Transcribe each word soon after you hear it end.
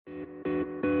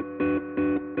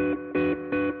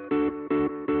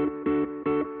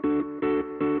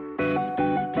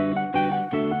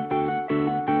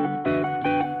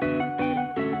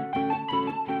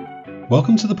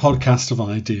Welcome to the podcast of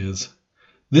Ideas.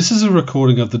 This is a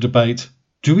recording of the debate,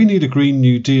 Do we need a Green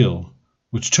New Deal?,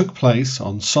 which took place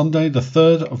on Sunday the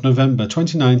 3rd of November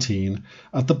 2019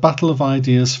 at the Battle of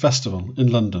Ideas Festival in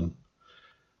London.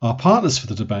 Our partners for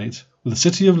the debate were the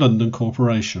City of London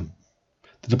Corporation.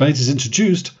 The debate is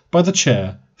introduced by the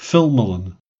chair, Phil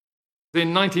Mullen.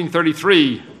 In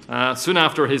 1933, soon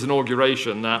after his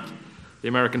inauguration, the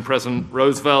American President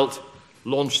Roosevelt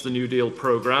launched the New Deal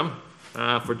program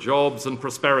for jobs and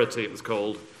prosperity, it was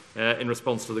called, in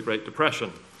response to the Great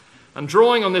Depression. And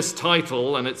drawing on this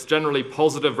title and its generally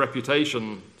positive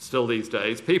reputation still these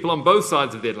days, people on both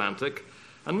sides of the Atlantic,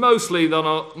 and mostly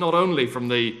not only from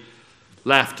the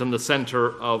left and the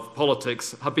centre of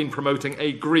politics, have been promoting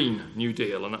a Green New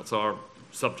Deal, and that's our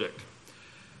subject.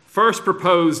 First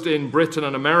proposed in Britain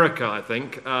and America, I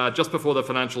think, just before the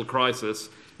financial crisis,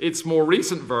 its more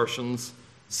recent versions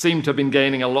seem to have been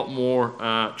gaining a lot more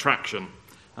traction.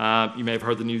 You may have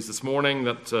heard the news this morning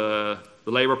that the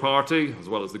Labour Party, as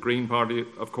well as the Green Party,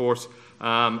 of course,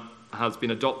 has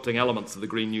been adopting elements of the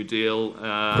Green New Deal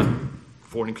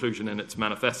for inclusion in its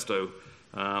manifesto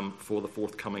for the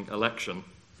forthcoming election.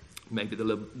 Maybe the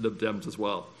Lib Dems as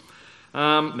well.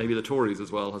 Maybe the Tories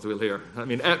as well, as we'll hear. I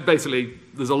mean, basically,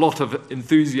 there's a lot of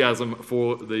enthusiasm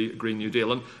for the Green New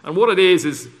Deal. And what it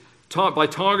is by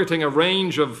targeting a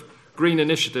range of green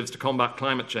initiatives to combat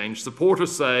climate change,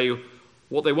 supporters say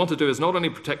what they want to do is not only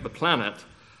protect the planet,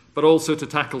 but also to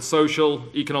tackle social,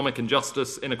 economic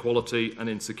injustice, inequality, and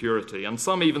insecurity. And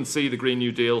some even see the Green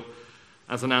New Deal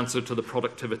as an answer to the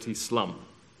productivity slump.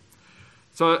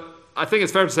 So I think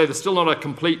it's fair to say there's still not a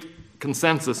complete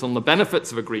consensus on the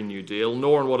benefits of a Green New Deal,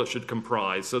 nor on what it should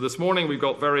comprise. So this morning we've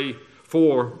got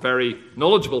four very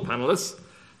knowledgeable panellists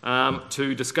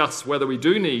to discuss whether we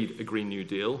do need a Green New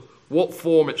Deal, what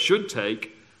form it should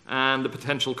take, and the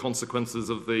potential consequences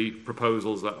of the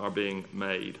proposals that are being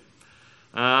made.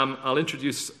 I'll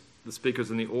introduce the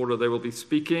speakers in the order they will be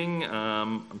speaking.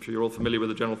 I'm sure you're all familiar with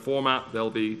the general format. They'll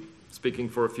be speaking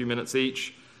for a few minutes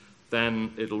each.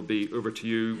 Then it'll be over to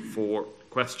you for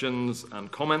questions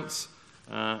and comments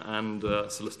and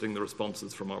soliciting the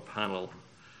responses from our panel.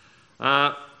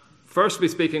 First to be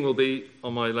speaking will be,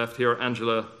 on my left here,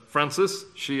 Angela Francis.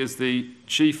 She is the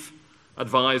Chief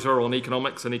Advisor on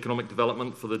Economics and Economic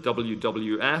Development for the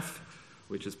WWF,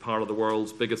 which is part of the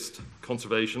world's biggest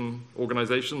conservation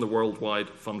organization, the Worldwide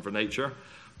Fund for Nature.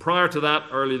 Prior to that,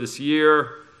 early this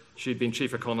year, she'd been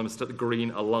Chief Economist at the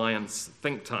Green Alliance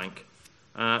think tank.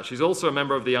 She's also a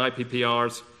member of the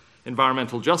IPPR's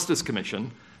Environmental Justice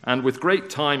Commission, and with great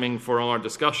timing for our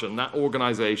discussion, that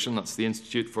organization, that's the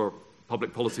Institute for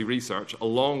Public Policy Research,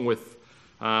 along with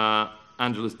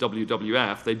Angela's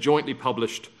WWF, they jointly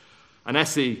published an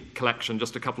essay collection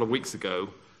just a couple of weeks ago,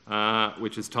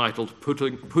 which is titled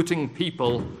Putting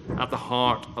People at the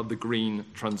Heart of the Green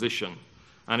Transition.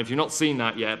 And if you've not seen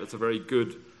that yet, it's a very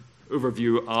good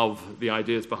overview of the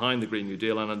ideas behind the Green New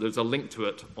Deal, and there's a link to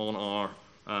it on our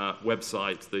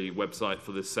website, the website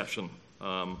for this session,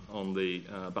 on the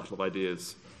Battle of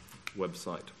Ideas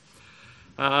website.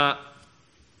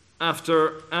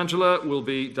 After Angela will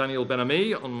be Daniel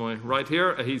Ben-Ami on my right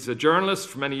here. He's a journalist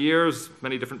for many years,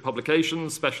 many different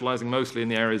publications, specializing mostly in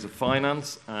the areas of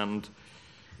finance and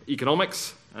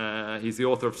economics. He's the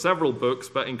author of several books,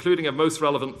 but including a most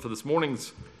relevant for this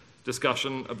morning's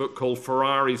discussion, a book called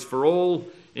Ferraris for All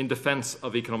in Defense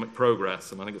of Economic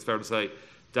Progress. And I think it's fair to say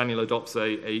Daniel adopts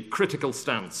a critical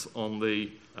stance on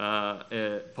the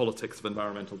politics of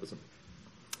environmentalism.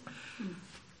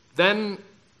 Then,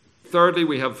 thirdly,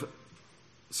 we have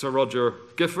Sir Roger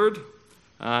Gifford.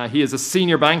 He is a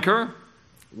senior banker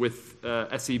with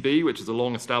SEB, which is a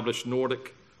long-established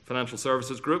Nordic financial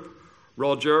services group.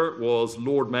 Roger was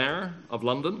Lord Mayor of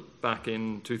London back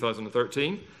in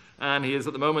 2013, and he is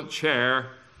at the moment chair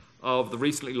of the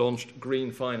recently launched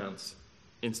Green Finance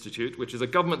Institute, which is a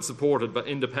government-supported but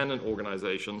independent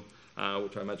organisation,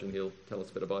 which I imagine he'll tell us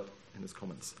a bit about in his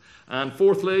comments. And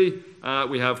fourthly,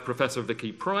 we have Professor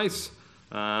Vicky Price.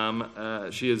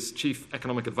 She is Chief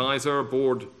Economic Advisor,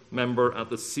 board member at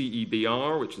the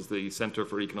CEBR, which is the Centre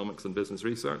for Economics and Business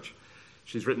Research.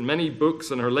 She's written many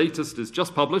books, and her latest is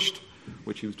just published,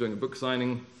 which he was doing a book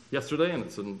signing yesterday, and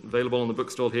it's available on the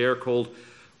bookstall here, called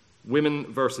Women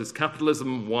versus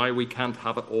Capitalism, Why We Can't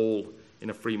Have It All in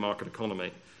a Free Market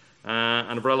Economy.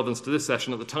 And of relevance to this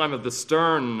session, at the time of the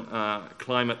Stern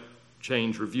Climate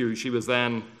Change Review, she was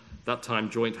then, that time,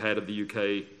 joint head of the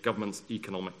UK government's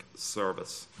economic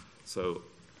service. So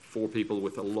 4 people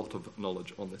with a lot of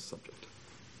knowledge on this subject.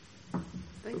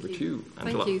 Over to you,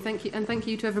 Angela. Thank you. And thank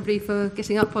you to everybody for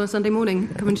getting up on a Sunday morning,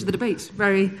 coming to the debate.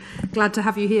 Very glad to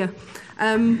have you here.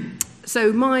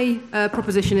 So my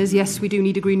proposition is, yes, we do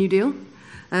need a Green New Deal.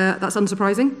 That's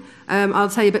unsurprising. I'll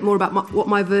tell you a bit more about what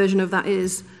my version of that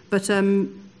is. But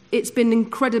it's been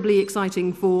incredibly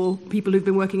exciting for people who've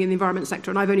been working in the environment sector,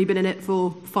 and I've only been in it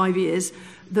for 5 years,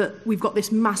 that we've got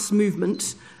this mass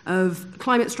movement of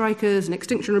climate strikers and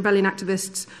Extinction Rebellion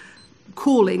activists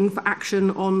calling for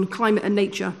action on climate and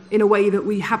nature in a way that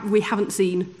we haven't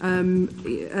seen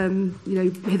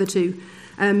hitherto.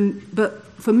 But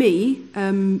for me,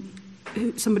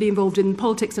 somebody involved in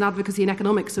politics and advocacy and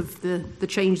economics of the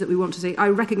change that we want to see, I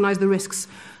recognise the risks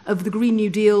of the Green New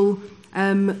Deal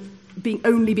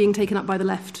being taken up by the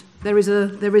left. There is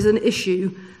an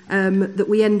issue that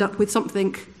we end up with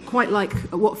something quite like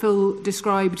what Phil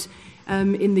described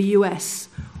in the US.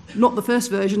 Not the first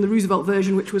version, the Roosevelt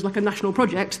version, which was like a national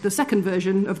project, the second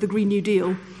version of the Green New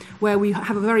Deal, where we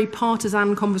have a very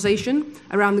partisan conversation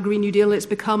around the Green New Deal. It's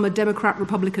become a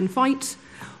Democrat-Republican fight,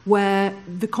 where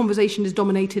the conversation is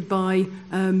dominated by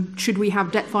should we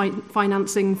have debt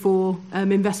financing for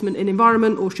investment in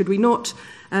environment or should we not?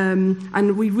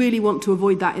 And we really want to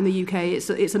avoid that in the UK.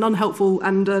 It's an unhelpful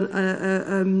and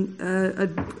a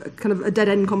kind of a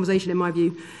dead-end conversation in my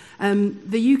view.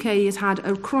 The UK has had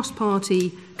a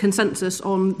cross-party consensus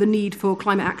on the need for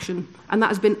climate action, and that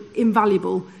has been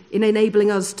invaluable in enabling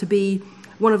us to be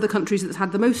one of the countries that's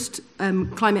had the most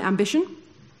climate ambition,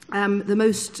 the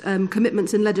most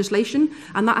commitments in legislation,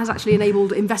 and that has actually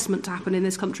enabled investment to happen in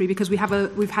this country because we've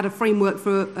had a framework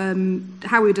for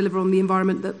how we deliver on the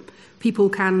environment that people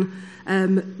can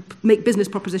make business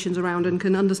propositions around and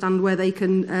can understand where they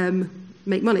can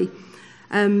make money.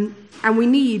 And we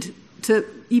need to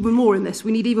even more in this.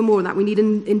 We need even more in that. We need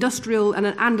an industrial and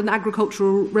an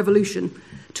agricultural revolution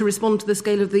to respond to the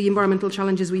scale of the environmental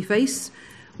challenges we face.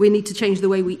 We need to change the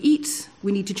way we eat.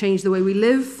 We need to change the way we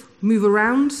live, move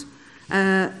around,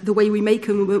 the way we make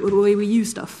and the way we use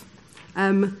stuff.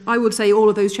 I would say all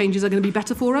of those changes are going to be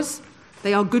better for us.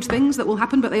 They are good things that will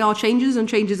happen, but they are changes, and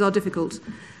changes are difficult.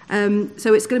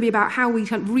 So it's going to be about how we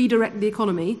can redirect the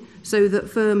economy so that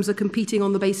firms are competing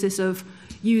on the basis of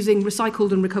using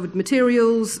recycled and recovered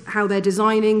materials, how they're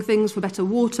designing things for better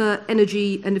water,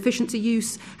 energy and efficiency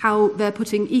use, how they're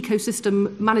putting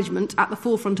ecosystem management at the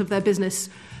forefront of their business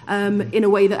in a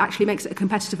way that actually makes it a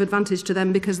competitive advantage to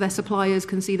them because their suppliers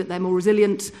can see that they're more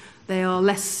resilient, they are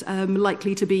less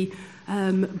likely to be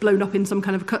blown up in some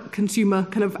kind of consumer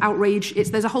kind of outrage.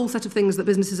 There's a whole set of things that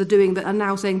businesses are doing that are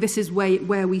now saying this is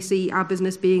where we see our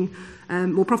business being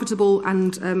more profitable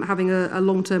and having a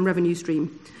long-term revenue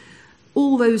stream.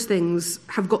 All those things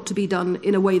have got to be done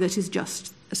in a way that is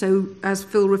just. So, as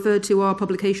Phil referred to our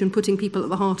publication, putting people at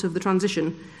the heart of the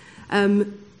transition.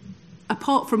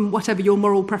 Apart from whatever your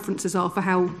moral preferences are for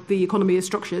how the economy is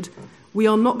structured, we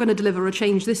are not going to deliver a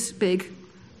change this big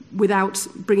without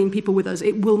bringing people with us.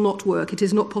 It will not work. It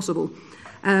is not possible.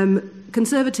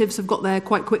 Conservatives have got there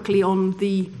quite quickly on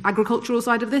the agricultural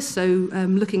side of this, so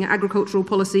looking at agricultural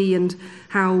policy and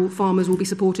how farmers will be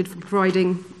supported for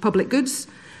providing public goods.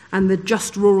 And the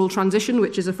just rural transition,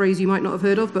 which is a phrase you might not have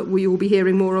heard of, but we will be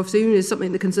hearing more of soon, is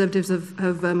something the Conservatives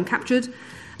have captured.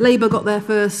 Labour got there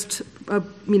first,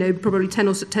 probably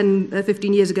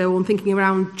 15 years ago on thinking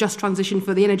around just transition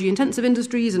for the energy-intensive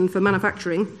industries and for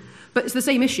manufacturing. But it's the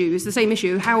same issue. It's the same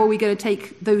issue. How are we going to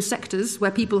take those sectors where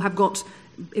people have got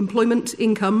employment,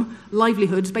 income,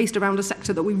 livelihoods based around a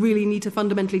sector that we really need to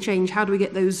fundamentally change? How do we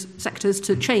get those sectors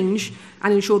to change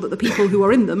and ensure that the people who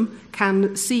are in them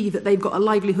can see that they've got a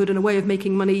livelihood and a way of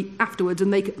making money afterwards,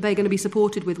 and they're going to be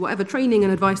supported with whatever training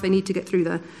and advice they need to get through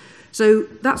there? So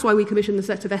that's why we commissioned the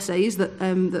set of essays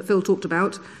that Phil talked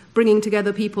about, bringing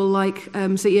together people like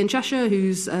Sir Ian Cheshire,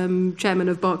 who's chairman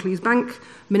of Barclays Bank,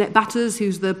 Minette Batters,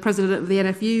 who's the president of the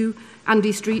NFU,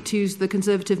 Andy Street, who's the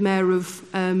Conservative mayor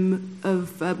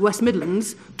of West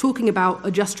Midlands, talking about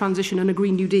a just transition and a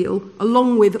Green New Deal,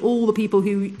 along with all the people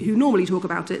who normally talk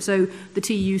about it. So the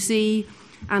TUC,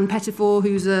 Anne Pettifor,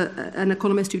 who's an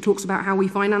economist who talks about how we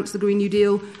finance the Green New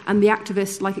Deal, and the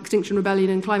activists like Extinction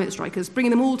Rebellion and climate strikers, bringing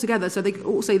them all together so they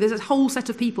all say there's a whole set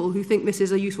of people who think this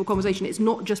is a useful conversation. It's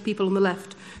not just people on the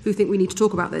left who think we need to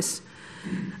talk about this.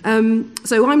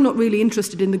 So I'm not really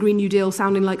interested in the Green New Deal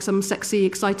sounding like some sexy,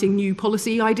 exciting new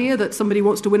policy idea that somebody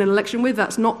wants to win an election with.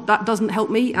 That doesn't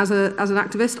help me as an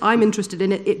activist. I'm interested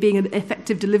in it being an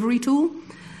effective delivery tool.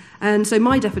 And so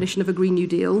my definition of a Green New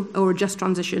Deal, or a just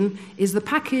transition, is the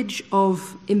package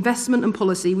of investment and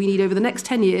policy we need over the next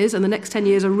 10 years, and the next 10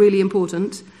 years are really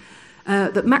important,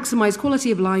 that maximise quality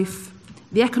of life,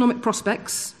 the economic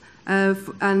prospects,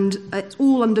 And it's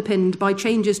all underpinned by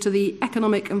changes to the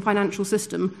economic and financial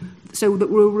system so that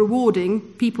we're rewarding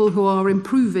people who are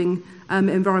improving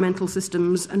environmental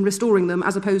systems and restoring them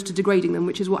as opposed to degrading them,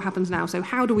 which is what happens now. So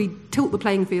how do we tilt the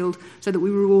playing field so that we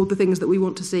reward the things that we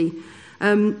want to see?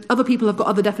 Other people have got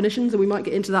other definitions, and we might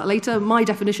get into that later. My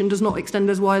definition does not extend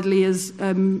as widely as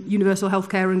universal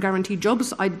healthcare and guaranteed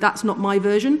jobs. That's not my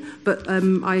version, but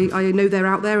I know they're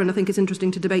out there, and I think it's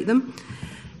interesting to debate them.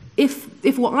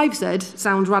 If what I've said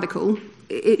sounds radical,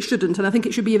 it shouldn't, and I think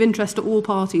it should be of interest to all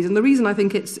parties. And the reason I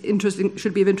think it's interesting,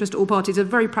 should be of interest to all parties, are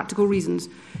very practical reasons.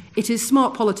 It is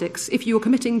smart politics. If you're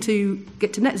committing to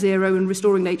get to net zero and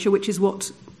restoring nature, which is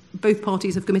what both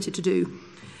parties have committed to do,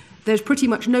 there's pretty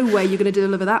much no way you're going to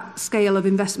deliver that scale of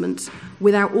investment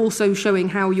without also showing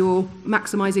how you're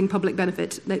maximising public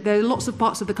benefit. There are lots of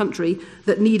parts of the country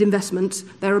that need investment.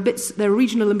 There are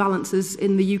regional imbalances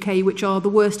in the UK which are the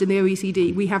worst in the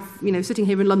OECD. We have, sitting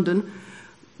here in London,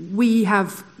 we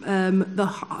have the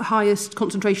highest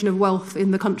concentration of wealth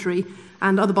in the country,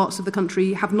 and other parts of the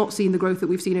country have not seen the growth that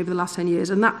we've seen over the last 10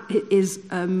 years. And that is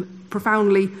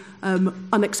profoundly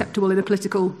unacceptable in a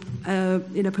political, particularly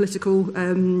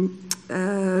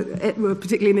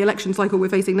in the election cycle we're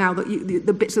facing now, that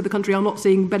the bits of the country are not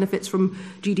seeing benefits from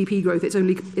GDP growth. It's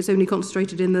only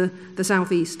concentrated in the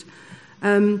southeast.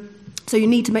 So you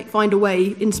need to find a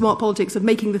way in smart politics of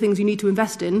making the things you need to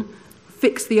invest in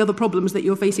fix the other problems that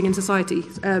you're facing in society,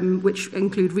 which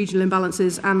include regional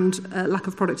imbalances and lack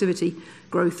of productivity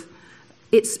growth.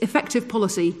 It's effective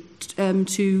policy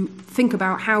to think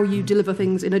about how you deliver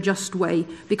things in a just way,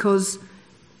 because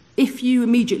if you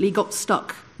immediately got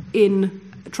stuck in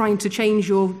trying to change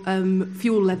your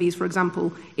fuel levies, for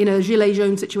example, in a gilet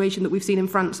jaune situation that we've seen in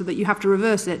France, so that you have to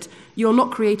reverse it, you're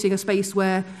not creating a space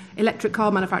where electric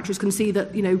car manufacturers can see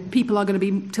that people are going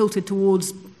to be tilted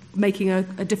towards making a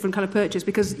different kind of purchase,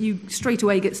 because you straight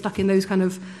away get stuck in those kind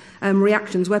of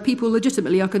reactions where people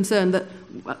legitimately are concerned that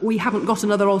we haven't got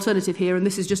another alternative here and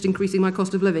this is just increasing my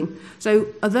cost of living. So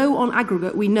although on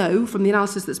aggregate we know from the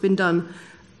analysis that's been done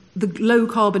the low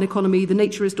carbon economy, the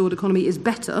nature restored economy is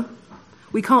better,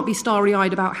 we can't be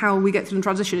starry-eyed about how we get through the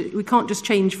transition. We can't just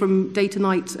change from day to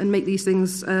night and make these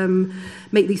things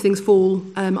fall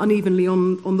unevenly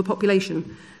on the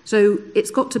population. So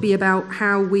it's got to be about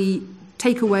how we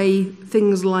take away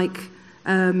things like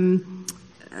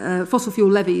fossil fuel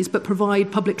levies, but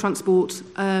provide public transport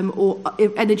or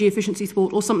energy efficiency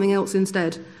support or something else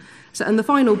instead. So, and the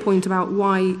final point about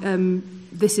why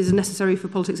this is necessary for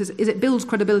politics is it builds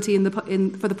credibility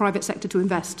for the private sector to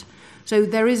invest. So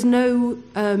there is no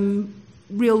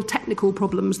real technical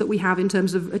problems that we have in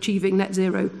terms of achieving net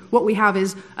zero. What we have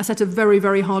is a set of very,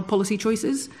 very hard policy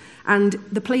choices, and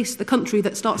the country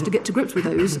that starts to get to grips with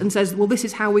those and says, well, this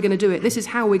is how we're going to do it. This is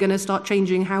how we're going to start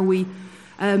changing how we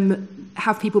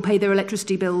have people pay their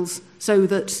electricity bills, so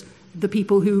that the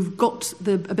people who've got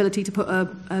the ability to put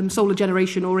a solar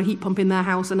generation or a heat pump in their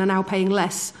house and are now paying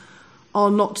less are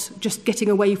not just getting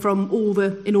away from all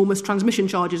the enormous transmission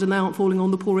charges and they aren't falling on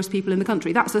the poorest people in the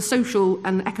country. That's a social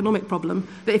and economic problem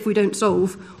that if we don't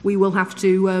solve, we will have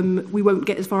to, we won't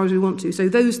get as far as we want to. So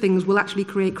those things will actually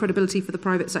create credibility for the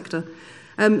private sector.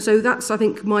 So that's, I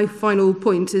think, my final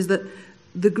point, is that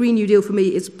the Green New Deal for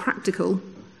me is practical.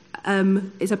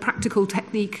 It's a practical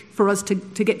technique for us to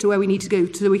get to where we need to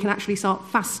go, so we can actually start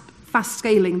fast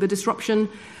scaling the disruption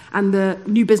and the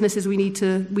new businesses we need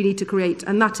to create.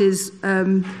 And that is,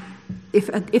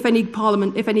 if any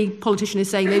politician is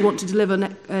saying they want to deliver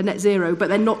net zero, but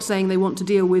they're not saying they want to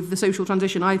deal with the social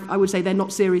transition, I would say they're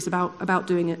not serious about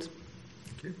doing it.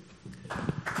 Thank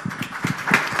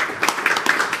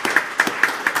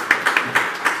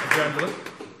you.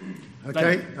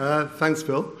 Okay, thanks,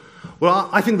 Phil. Well,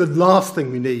 I think the last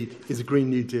thing we need is a Green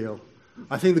New Deal.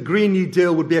 I think the Green New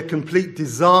Deal would be a complete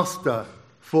disaster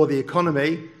for the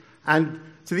economy, and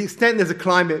to the extent there's a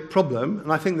climate problem,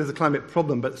 and I think there's a climate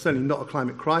problem, but certainly not a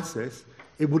climate crisis,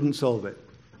 it wouldn't solve it.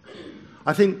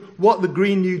 I think what the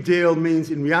Green New Deal means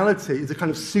in reality is a kind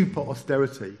of super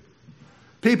austerity.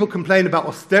 People complain about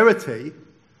austerity,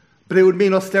 but it would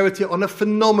mean austerity on a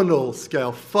phenomenal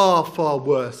scale, far, far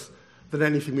worse than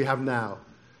anything we have now.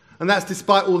 And that's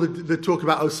despite all the talk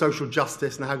about, social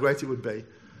justice and how great it would be.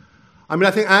 I mean,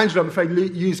 I think Angela, I'm afraid,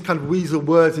 used kind of weasel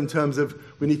words in terms of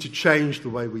we need to change the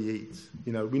way we eat.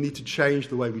 We need to change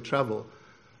the way we travel.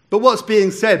 But what's being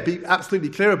said, be absolutely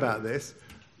clear about this,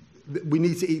 we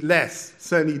need to eat less,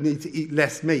 certainly need to eat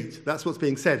less meat. That's what's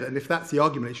being said. And if that's the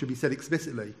argument, it should be said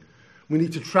explicitly. We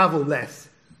need to travel less,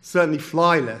 certainly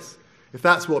fly less. If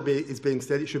that's what is being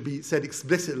said, it should be said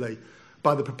explicitly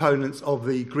by the proponents of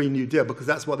the Green New Deal, because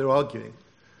that's what they're arguing.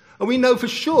 And we know for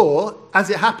sure,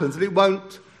 as it happens, that it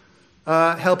won't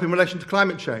help in relation to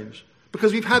climate change.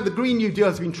 Because we've had the Green New Deal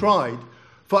has been tried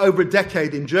for over a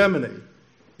decade in Germany.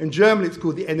 In Germany, it's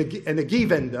called the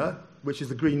Energiewende, which is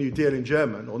the Green New Deal in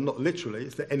German, or not literally,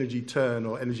 it's the energy turn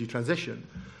or energy transition.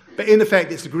 But in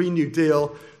effect, it's the Green New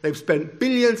Deal. They've spent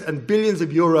billions and billions of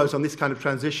euros on this kind of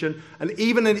transition, and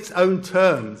even in its own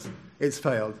terms, it's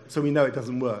failed. So we know it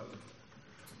doesn't work.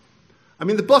 I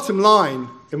mean, the bottom line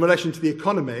in relation to the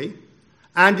economy,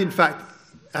 and in fact,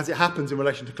 as it happens in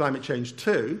relation to climate change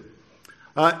too,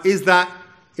 is that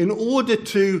in order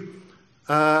to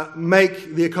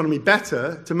make the economy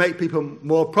better, to make people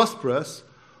more prosperous,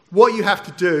 what you have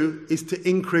to do is to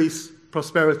increase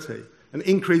prosperity and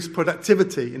increase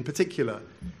productivity in particular.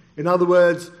 In other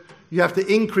words, you have to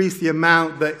increase the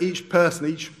amount that each person,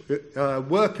 each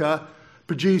worker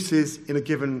produces in a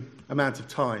given amount of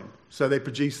time. So they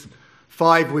produce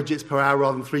 5 widgets per hour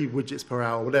rather than 3 widgets per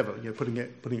hour, or whatever, putting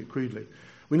it crudely.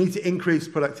 We need to increase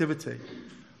productivity.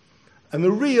 And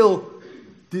the real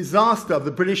disaster of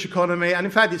the British economy, and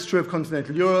in fact it's true of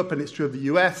continental Europe and it's true of the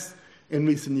US in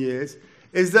recent years,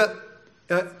 is that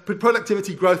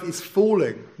productivity growth is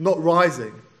falling, not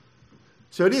rising.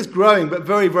 So it is growing, but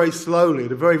very, very slowly,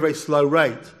 at a very, very slow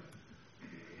rate.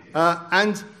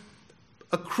 And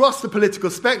across the political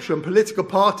spectrum, political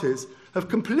parties have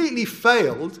completely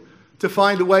failed to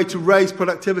find a way to raise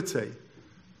productivity.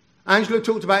 Angela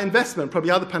talked about investment,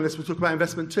 probably other panelists will talk about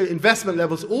investment too. Investment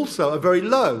levels also are very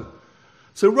low.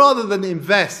 So rather than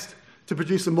invest to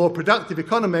produce a more productive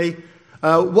economy,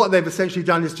 what they've essentially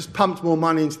done is just pumped more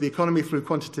money into the economy through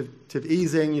quantitative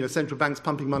easing, central banks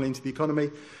pumping money into the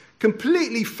economy,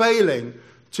 completely failing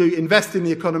to invest in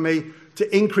the economy,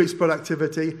 to increase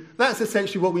productivity. That's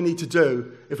essentially what we need to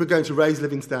do if we're going to raise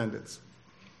living standards.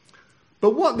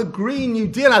 But what the Green New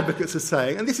Deal advocates are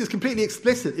saying, and this is completely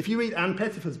explicit, if you read Ann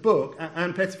Pettifer's book,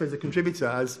 Ann Pettifer is a contributor,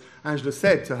 as Angela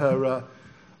said, to her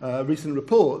recent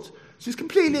report, she's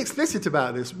completely explicit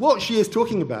about this. What she is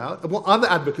talking about, and what other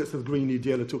advocates of the Green New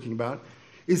Deal are talking about,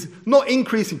 is not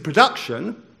increasing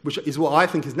production, which is what I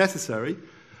think is necessary,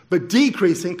 but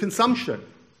decreasing consumption,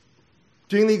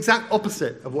 doing the exact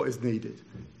opposite of what is needed,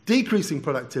 decreasing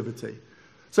productivity.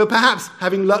 So perhaps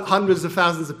having hundreds of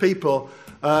thousands of people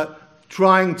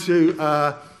trying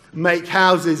to make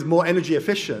houses more energy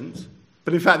efficient,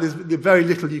 but in fact there's very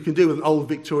little you can do with an old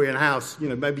Victorian house.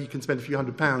 Maybe you can spend a few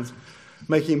 £100s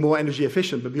making it more energy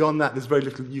efficient, but beyond that there's very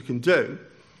little you can do.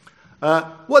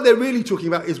 What they're really talking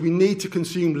about is we need to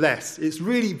consume less. It's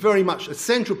really very much a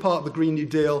central part of the Green New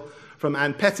Deal, from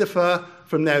Ann Pettifer,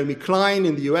 from Naomi Klein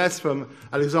in the US, from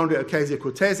Alexandria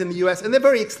Ocasio-Cortez in the US, and they're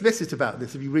very explicit about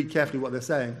this, if you read carefully what they're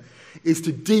saying, is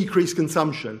to decrease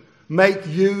consumption, make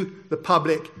you, the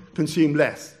public, consume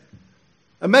less.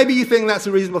 And maybe you think that's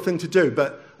a reasonable thing to do,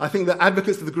 but I think that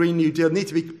advocates of the Green New Deal need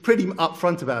to be pretty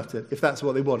upfront about it, if that's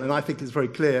what they want. And I think it's very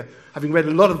clear, having read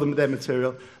a lot of their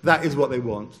material, that is what they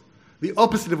want. The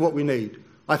opposite of what we need.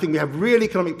 I think we have real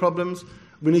economic problems.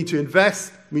 We need to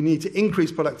invest. We need to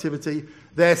increase productivity.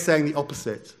 They're saying the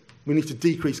opposite. We need to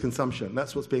decrease consumption.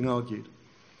 That's what's being argued.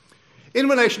 In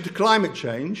relation to climate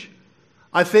change,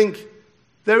 I think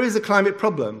there is a climate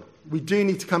problem. We do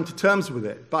need to come to terms with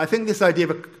it. But I think this idea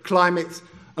of a climate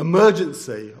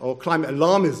emergency, or climate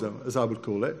alarmism, as I would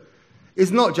call it,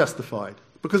 is not justified.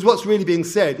 Because what's really being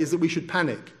said is that we should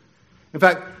panic. In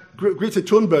fact, Greta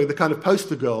Thunberg, the kind of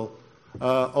poster girl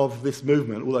of this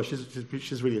movement, although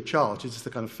she's really a child, she's just the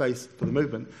kind of face for the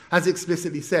movement, has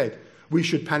explicitly said we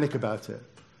should panic about it.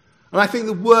 And I think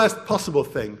the worst possible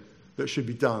thing that should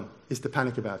be done is to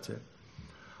panic about it.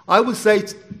 I would say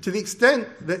to the extent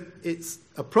that it's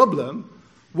a problem,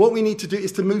 what we need to do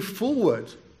is to move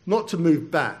forward, not to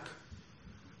move back.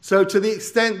 So to the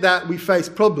extent that we face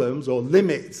problems, or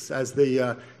limits, as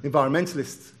the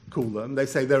environmentalists call them, they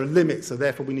say there are limits, so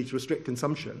therefore we need to restrict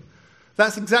consumption.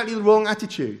 That's exactly the wrong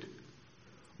attitude.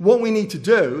 What we need to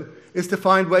do is to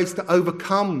find ways to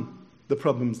overcome the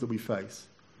problems that we face.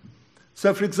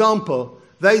 So, for example,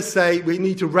 they say we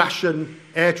need to ration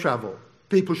air travel.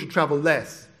 People should travel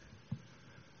less.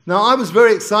 Now, I was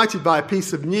very excited by a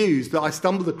piece of news that I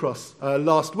stumbled across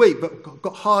last week, but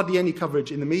got hardly any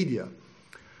coverage in the media,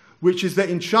 which is that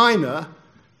in China,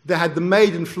 they had the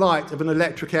maiden flight of an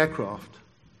electric aircraft.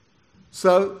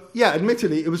 So, yeah,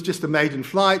 admittedly, it was just a maiden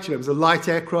flight, it was a light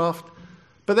aircraft,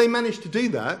 but they managed to do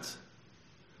that.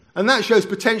 And that shows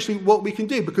potentially what we can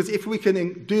do, because if we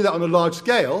can do that on a large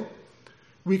scale,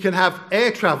 we can have air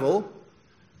travel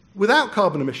without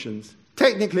carbon emissions.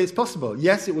 Technically, it's possible.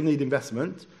 Yes, it will need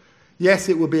investment. Yes,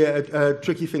 it will be a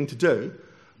tricky thing to do.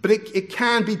 But it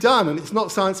can be done, and it's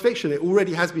not science fiction. It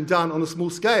already has been done on a small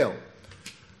scale.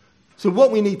 So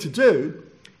what we need to do,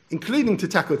 including to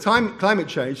tackle climate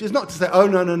change, is not to say, oh,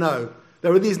 no, no, no.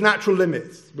 There are these natural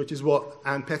limits, which is what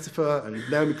Ann Pettifer and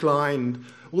Naomi Klein and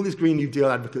all these Green New Deal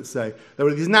advocates say. There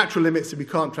are these natural limits and we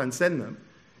can't transcend them.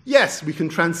 Yes, we can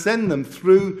transcend them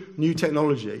through new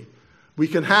technology. We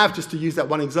can have, just to use that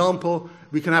one example,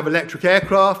 we can have electric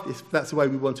aircraft, if that's the way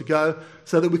we want to go,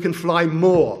 so that we can fly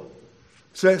more.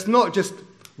 So it's not just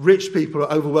rich people who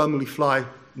overwhelmingly fly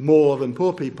more than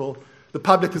poor people. The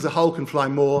public as a whole can fly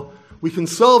more. We can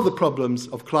solve the problems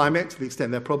of climate, to the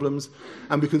extent they're problems,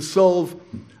 and we can solve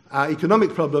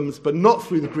economic problems, but not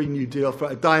through the Green New Deal,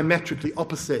 for a diametrically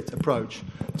opposite approach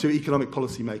to economic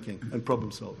policy making and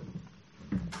problem solving.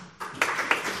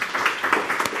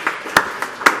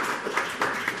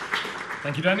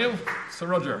 Thank you, Daniel. Sir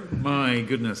Roger. My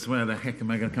goodness, where the heck am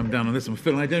I going to come down on this one?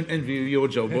 Phil, I don't envy you your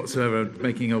job whatsoever,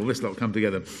 making all this lot come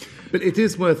together. But it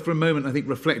is worth, for a moment, I think,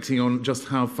 reflecting on just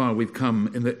how far we've come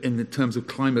in the terms of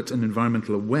climate and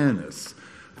environmental awareness.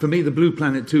 For me, the Blue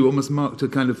Planet 2 almost marked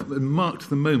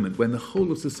the moment when the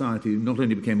whole of society not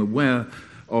only became aware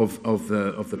of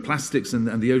the plastics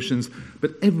and the oceans,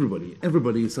 but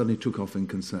everybody suddenly took off in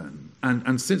concern.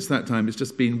 And since that time, it's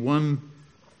just been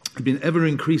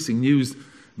ever-increasing news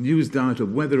diet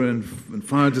of weather and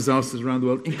fire disasters around the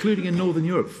world, including in Northern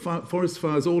Europe, forest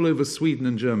fires all over Sweden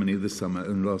and Germany this summer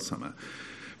and last summer.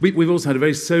 We've also had a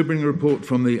very sobering report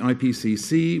from the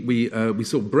IPCC. We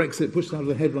saw Brexit pushed out of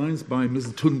the headlines by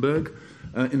Ms. Thunberg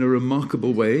in a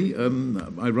remarkable way.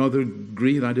 I rather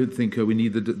agree that I don't think we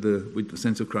need the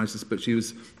sense of crisis, but she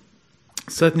was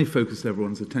certainly focused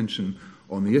everyone's attention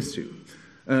on the issue.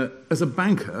 As a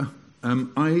banker,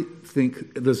 I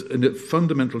think there's a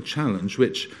fundamental challenge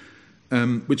which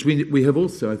we have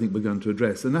also, I think, begun to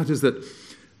address, and that is that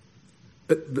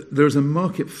there's a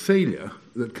market failure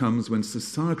that comes when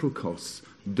societal costs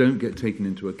don't get taken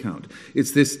into account.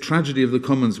 It's this tragedy of the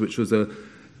commons, which was a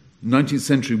 19th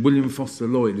century William Foster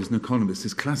Lloyd, is an economist,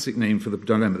 his classic name for the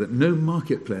dilemma that no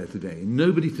market player today,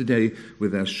 nobody today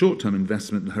with their short-term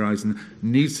investment horizon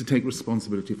needs to take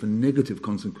responsibility for negative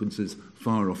consequences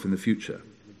far off in the future.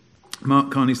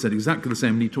 Mark Carney said exactly the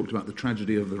same when he talked about the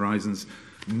tragedy of the horizons.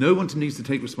 No one needs to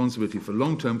take responsibility for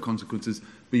long-term consequences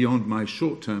beyond my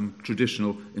short-term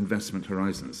traditional investment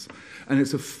horizons. And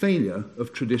it's a failure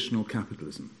of traditional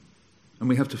capitalism. And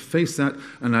we have to face that,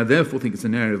 and I therefore think it's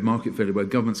an area of market failure where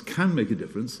governments can make a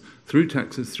difference through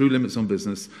taxes, through limits on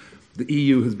business. The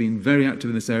EU has been very active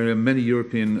in this area. Many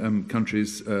European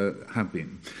countries have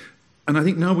been. And I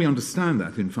think now we understand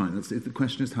that in finance. The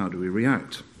question is, how do we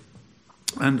react?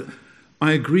 And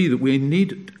I agree that we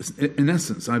need, in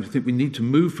essence, I think we need to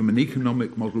move from an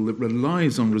economic model that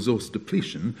relies on resource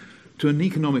depletion to an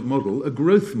economic model, a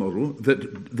growth model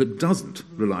that doesn't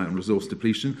rely on resource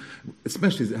depletion,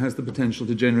 especially as it has the potential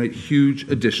to generate huge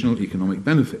additional economic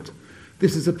benefit.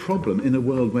 This is a problem in a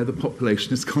world where the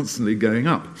population is constantly going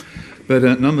up. But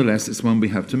nonetheless, it's one we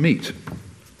have to meet.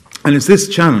 And it's this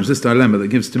challenge, this dilemma, that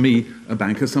gives to me, a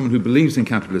banker, someone who believes in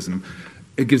capitalism,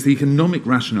 it gives the economic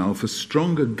rationale for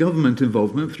stronger government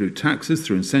involvement through taxes,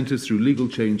 through incentives, through legal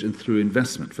change, and through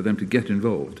investment for them to get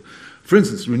involved. For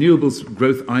instance, renewables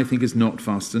growth, I think, is not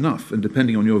fast enough. And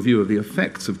depending on your view of the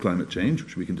effects of climate change,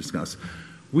 which we can discuss,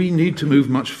 we need to move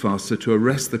much faster to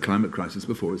arrest the climate crisis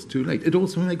before it's too late. It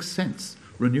also makes sense.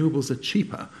 Renewables are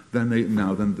cheaper than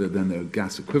their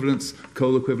gas equivalents,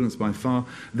 coal equivalents by far.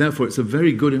 Therefore, it's a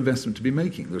very good investment to be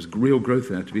making. There's real growth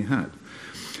there to be had.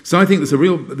 So I think there's a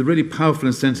really powerful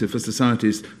incentive for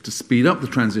societies to speed up the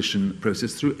transition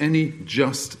process through any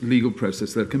just legal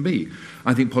process there can be.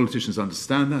 I think politicians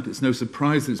understand that. It's no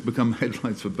surprise that it's become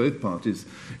headlines for both parties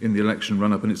in the election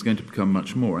run-up, and it's going to become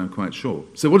much more, I'm quite sure.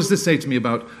 So what does this say to me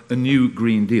about a new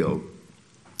Green Deal,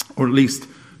 or at least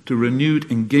to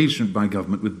renewed engagement by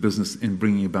government with business in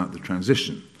bringing about the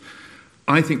transition?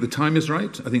 I think the time is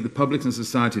right. I think the public and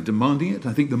society are demanding it.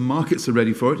 I think the markets are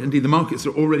ready for it. Indeed, the markets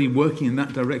are already working in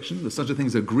that direction. There's such a thing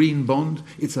as a green bond.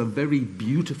 It's a very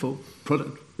beautiful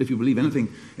product. If you believe anything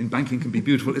in banking can be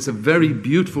beautiful, it's a very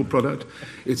beautiful product.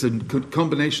 It's a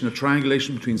combination, a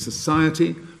triangulation between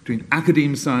society, between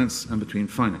academe science, and between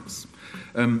finance.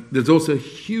 There's also a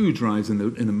huge rise in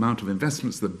the amount of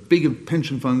investments that big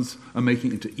pension funds are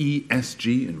making into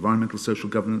ESG, environmental social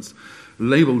governance.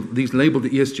 These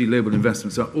ESG-labeled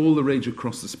investments are all the rage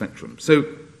across the spectrum. So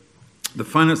the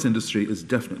finance industry is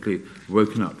definitely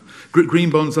woken up. Green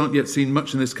bonds aren't yet seen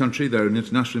much in this country. They're an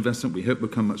international investment. We hope will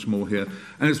come much more here.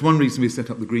 And it's one reason we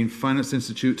set up the Green Finance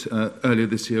Institute earlier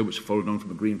this year, which followed on from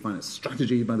a Green Finance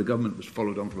Strategy by the government, which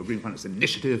followed on from a Green Finance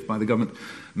Initiative by the government,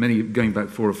 many going back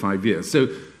 4 or 5 years. So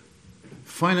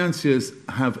financiers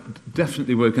have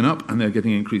definitely woken up, and they're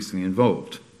getting increasingly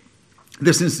involved.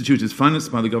 This institute is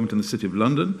financed by the government and the City of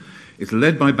London. It's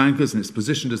led by bankers and it's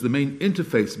positioned as the main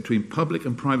interface between public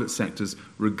and private sectors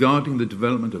regarding the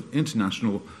development of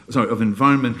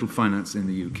environmental finance in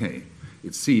the UK.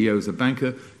 Its CEO is a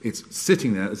banker. It's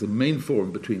sitting there as a main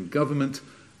forum between government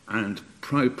and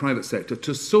private sector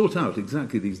to sort out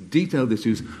exactly these detailed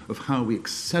issues of how we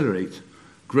accelerate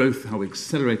growth, how we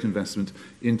accelerate investment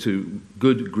into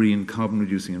good, green,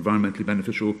 carbon-reducing, environmentally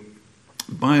beneficial,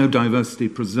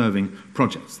 biodiversity-preserving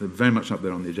projects. They're very much up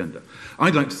there on the agenda.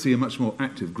 I'd like to see a much more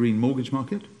active green mortgage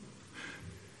market.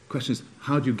 Question is,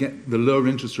 how do you get the lower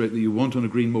interest rate that you want on a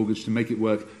green mortgage to make it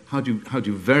work? How do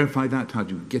you verify that? How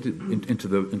do you get it into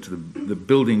the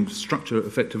building structure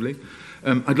effectively?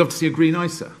 I'd love to see a green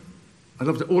ISA. I'd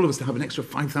love all of us to have an extra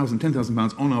 £5,000,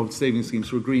 £10,000 on our savings schemes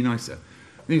for a green ISA.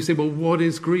 And you say, well, what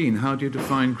is green? How do you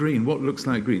define green? What looks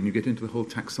like green? You get into the whole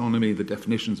taxonomy, the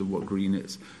definitions of what green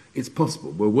is. It's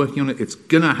possible. We're working on it. It's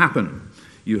going to happen.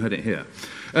 You heard it here.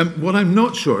 What I'm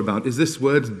not sure about is this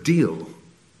word deal.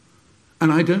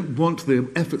 And I don't want the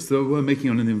efforts that we're making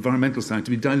on the environmental side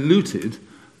to be diluted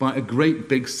by a great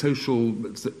big social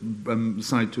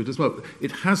side to it as well.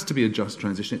 It has to be a just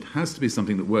transition. It has to be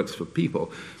something that works for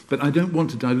people. But I don't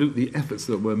want to dilute the efforts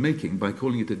that we're making by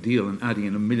calling it a deal and adding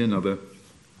in a million other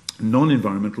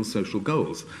non-environmental social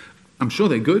goals. I'm sure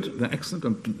they're good, they're excellent,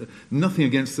 I'm nothing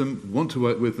against them, want to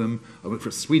work with them. I work for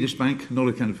a Swedish bank, not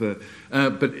a kind of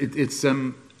but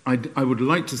I would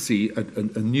like to see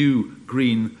a new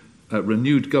green,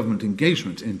 renewed government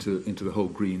engagement into the whole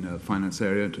green finance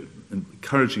area, and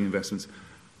encouraging investments.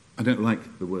 I don't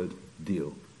like the word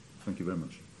deal. Thank you very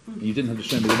much. You didn't have to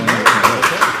show me the name.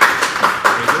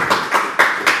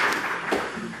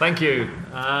 Thank you.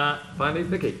 Finally,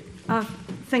 Vicky.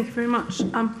 Thank you very much.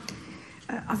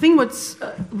 I think what's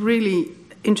really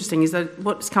interesting is that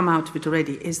what's come out of it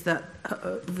already is that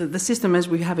the system as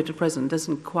we have it at present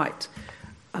doesn't quite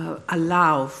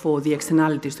allow for the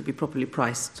externalities to be properly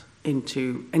priced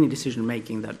into any decision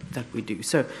making that we do.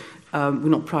 So we're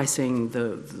not pricing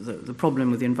the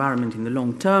problem with the environment in the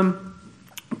long term.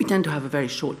 We tend to have a very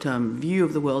short-term view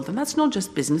of the world, and that's not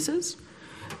just businesses,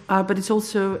 but it's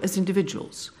also as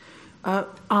individuals.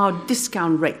 Our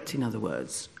discount rate, in other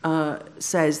words,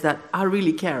 says that I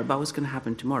really care about what's going to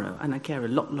happen tomorrow, and I care a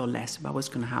lot less about what's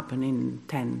going to happen in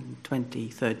 10, 20,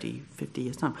 30, 50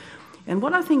 years' time. And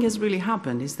what I think has really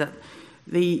happened is that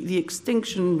the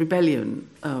Extinction Rebellion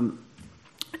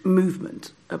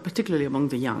movement, particularly among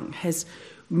the young, has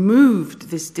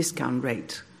moved this discount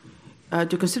rate to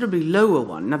a considerably lower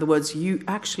one. In other words, you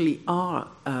actually are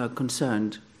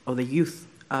concerned, or the youth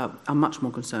are much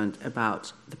more concerned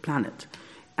about the planet,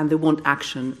 and they want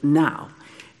action now.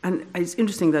 And it's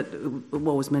interesting that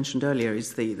what was mentioned earlier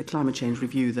is the climate change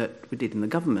review that we did in the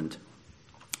government.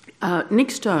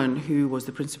 Nick Stone, who was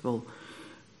the principal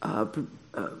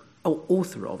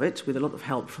author of it, with a lot of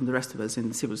help from the rest of us in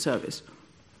the civil service,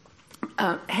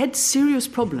 had serious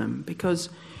problem because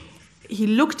he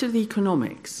looked at the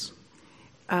economics.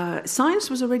 Science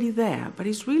was already there, but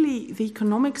it's really the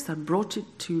economics that brought it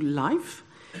to life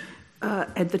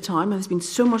at the time. And there's been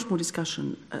so much more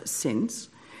discussion since.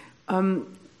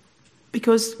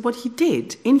 Because what he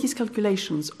did in his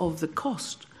calculations of the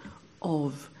cost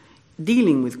of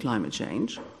dealing with climate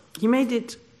change, he made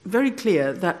it very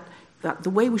clear that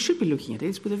the way we should be looking at it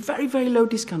is with a very, very low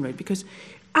discount rate, because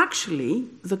actually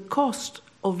the cost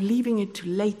of leaving it to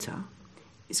later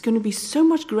is going to be so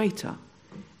much greater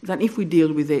than if we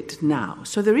deal with it now.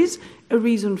 So there is a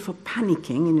reason for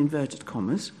panicking, in inverted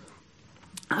commas,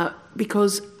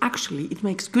 because actually it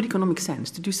makes good economic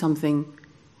sense to do something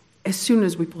as soon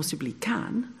as we possibly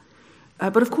can.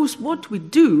 But of course, what we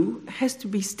do has to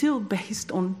be still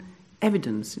based on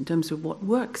evidence in terms of what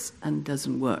works and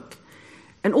doesn't work.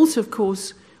 And also, of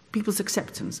course, people's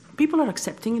acceptance. People are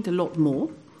accepting it a lot more,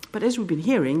 but as we've been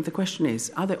hearing, the question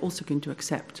is, are they also going to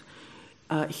accept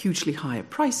hugely higher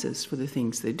prices for the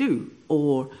things they do,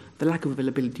 or the lack of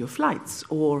availability of flights,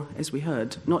 or, as we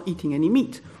heard, not eating any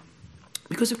meat?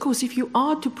 Because, of course, if you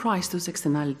are to price those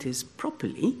externalities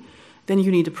properly, then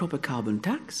you need a proper carbon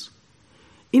tax.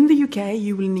 In the UK,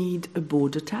 you will need a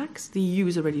border tax. The EU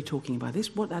is already talking about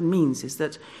this. What that means is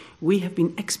that we have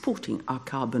been exporting our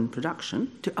carbon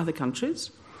production to other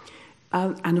countries.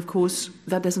 And, of course,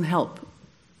 that doesn't help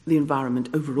the environment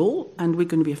overall, and we're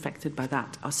going to be affected by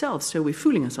that ourselves. So we're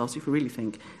fooling ourselves if we really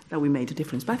think that we made a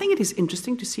difference. But I think it is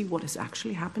interesting to see what has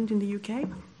actually happened in the UK.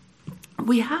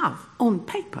 We have, on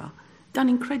paper, done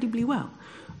incredibly well.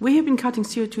 We have been cutting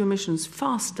CO2 emissions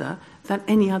faster than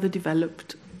any other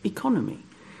developed economy.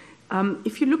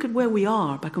 If you look at where we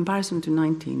are by comparison to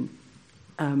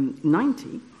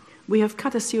 1990, we have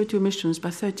cut our CO2 emissions by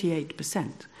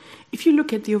 38%. If you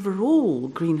look at the overall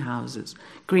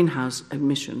greenhouse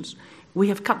emissions, we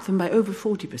have cut them by over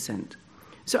 40%.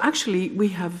 So actually, we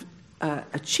have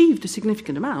achieved a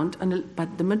significant amount,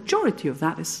 but the majority of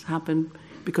that has happened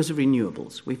because of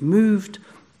renewables. We've moved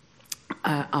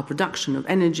our production of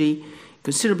energy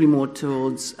considerably more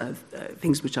towards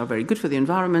things which are very good for the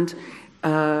environment.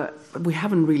 We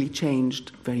haven't really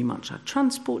changed very much our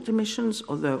transport emissions,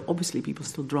 although obviously people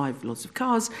still drive lots of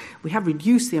cars. We have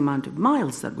reduced the amount of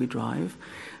miles that we drive.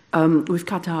 We've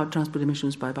cut our transport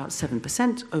emissions by about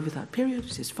 7% over that period,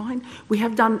 which is fine. We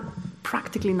have done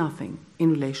practically nothing in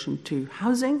relation to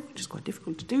housing, which is quite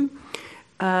difficult to do,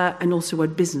 and also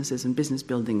what businesses and business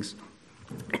buildings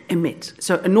emit.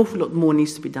 So an awful lot more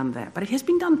needs to be done there. But it has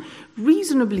been done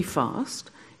reasonably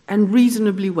fast and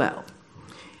reasonably well.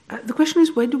 The question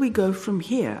is, where do we go from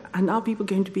here? And are people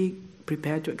going to be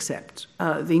prepared to accept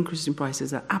the increases in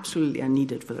prices that absolutely are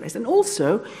needed for the rest? And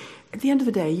also, at the end of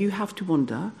the day, you have to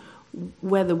wonder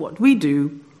whether what we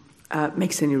do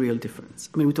makes any real difference.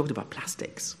 I mean, we talked about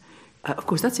plastics. Of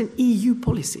course, that's an EU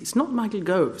policy. It's not Michael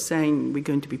Gove saying we're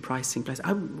going to be pricing plastic.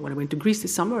 When I went to Greece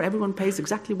this summer, everyone pays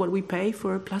exactly what we pay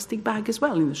for a plastic bag as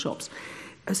well in the shops.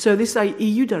 So these are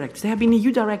EU directives. There have been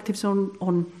EU directives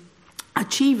on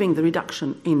achieving the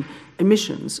reduction in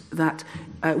emissions that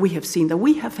we have seen, that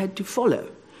we have had to follow.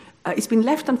 It's been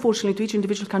left, unfortunately, to each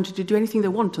individual country to do anything they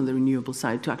want on the renewable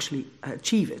side to actually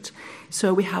achieve it.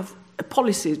 So we have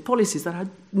policies that are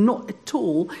not at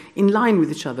all in line with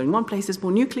each other. In one place there's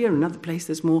more nuclear, in another place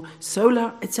there's more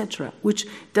solar, etc., which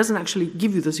doesn't actually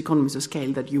give you those economies of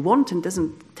scale that you want and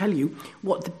doesn't tell you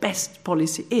what the best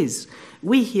policy is.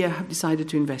 We here have decided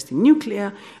to invest in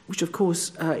nuclear, which of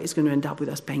course is going to end up with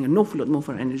us paying an awful lot more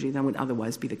for energy than would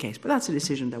otherwise be the case. But that's a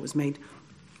decision that was made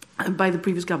by the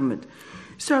previous government.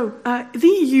 So the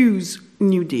EU's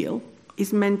New Deal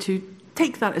is meant to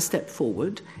take that a step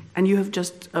forward. And you have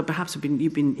just,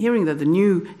 you've been hearing that the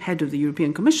new head of the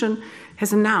European Commission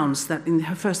has announced that in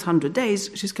her first 100 days,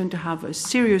 she's going to have a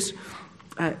serious,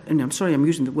 and I'm sorry I'm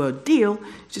using the word deal,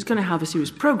 she's going to have a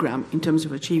serious program in terms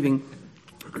of achieving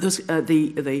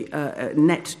the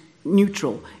net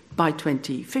neutral by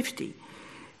 2050.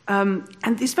 And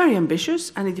it's very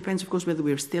ambitious, and it depends, of course, whether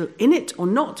we're still in it or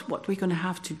not, what we're going to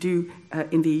have to do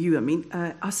in the EU,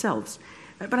 ourselves.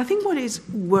 But I think what is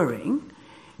worrying,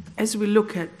 as we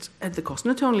look at the cost,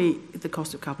 not only the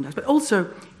cost of carbon dioxide, but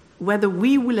also whether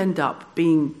we will end up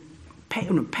paying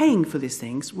for these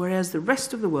things, whereas the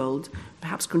rest of the world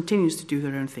perhaps continues to do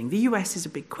their own thing. The US is a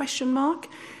big question mark.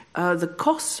 The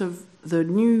costs of the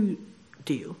new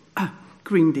deal,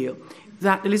 Green Deal,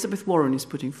 that Elizabeth Warren is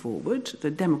putting forward, the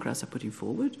Democrats are putting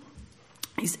forward,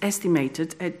 is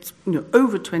estimated at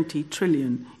over $20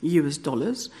 trillion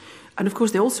US. And of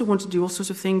course, they also want to do all sorts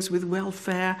of things with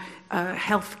welfare,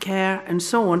 healthcare, and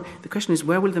so on. The question is,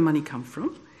 where will the money come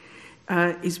from?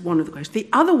 Is one of the questions. The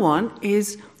other one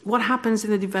is what happens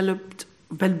in the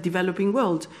developing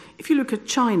world. If you look at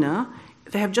China,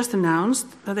 they have just announced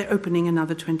that they're opening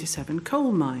another 27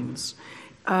 coal mines.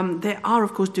 They are,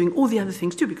 of course, doing all the other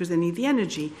things too because they need the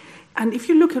energy. And if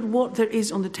you look at what there is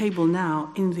on the table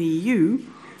now in the EU,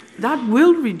 that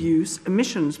will reduce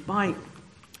emissions by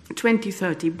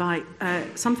 2030 by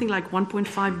something like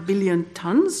 1.5 billion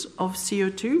tons of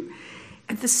CO2.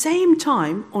 At the same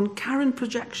time, on current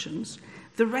projections,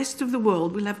 the rest of the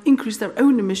world will have increased their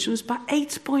own emissions by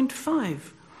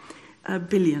 8.5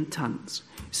 billion tons.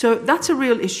 So that's a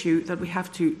real issue that we have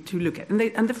to look at.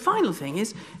 And the final thing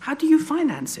is, how do you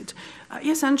finance it?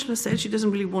 Yes, Angela said she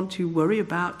doesn't really want to worry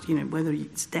about whether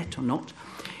it's debt or not.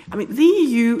 I mean, the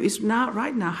EU is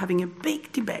right now having a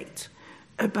big debate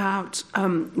about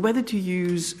whether to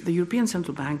use the European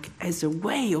Central Bank as a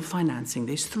way of financing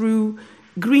this through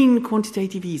green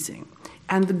quantitative easing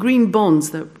and the green bonds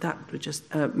that were just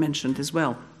mentioned as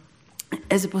well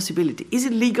as a possibility. Is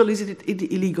it legal? Is it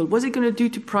illegal? What's it going to do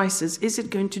to prices? Is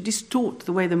it going to distort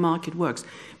the way the market works?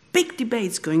 Big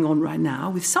debates going on right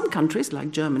now with some countries, like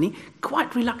Germany,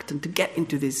 quite reluctant to get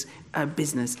into this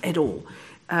business at all.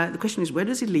 The question is, where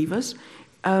does it leave us?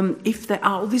 If there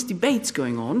are all these debates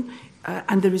going on,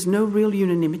 and there is no real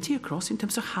unanimity across in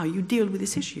terms of how you deal with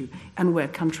this issue and where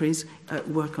countries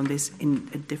work on this in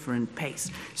a different pace.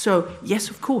 So, yes,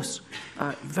 of course,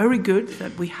 very good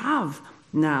that we have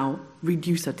now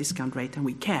reduced our discount rate and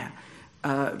we care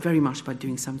very much about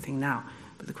doing something now.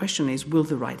 But the question is, will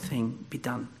the right thing be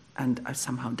done? And I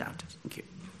somehow doubt it. Thank you.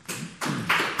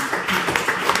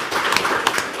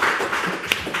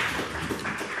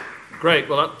 Great.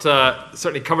 Well, that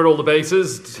certainly covered all the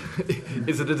bases.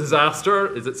 Is it a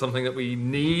disaster? Is it something that we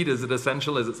need? Is it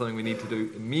essential? Is it something we need to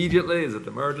do immediately? Is it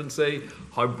emergency?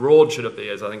 How broad should it be?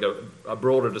 Is, I think, a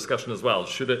broader discussion as well.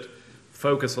 Should it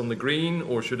focus on the green,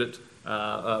 or should it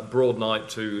broaden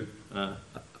out to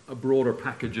a broader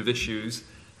package of issues,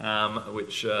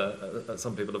 which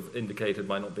some people have indicated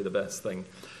might not be the best thing?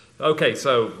 Okay,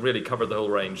 so really covered the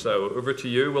whole range. So over to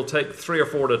you. We'll take 3 or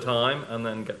 4 at a time and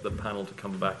then get the panel to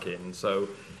come back in. So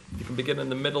you can begin in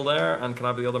the middle there, and can I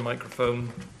have the other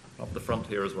microphone up the front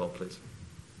here as well, please?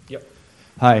 Yep.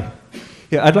 Hi.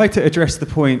 Yeah, I'd like to address the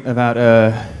point about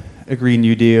a Green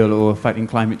New Deal or fighting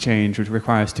climate change, which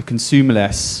requires us to consume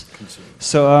less.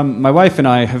 So my wife and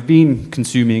I have been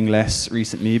consuming less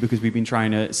recently because we've been trying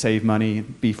to save money,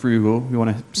 be frugal. We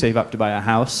want to save up to buy a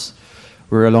house.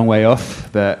 We're a long way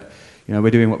off, but we're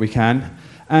doing what we can.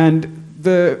 And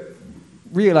the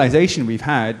realization we've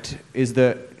had is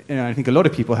that, I think a lot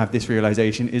of people have this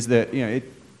realization, is that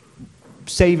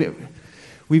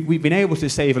we've been able to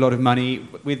save a lot of money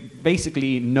with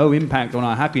basically no impact on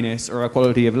our happiness or our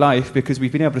quality of life, because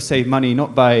we've been able to save money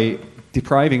not by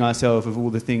depriving ourselves of all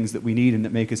the things that we need and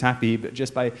that make us happy, but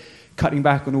just by cutting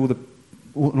back on all the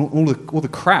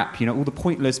crap, all the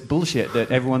pointless bullshit that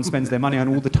everyone spends their money on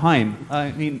all the time.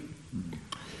 I mean,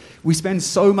 we spend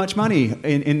so much money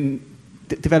in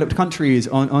developed countries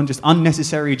on just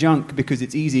unnecessary junk because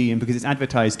it's easy and because it's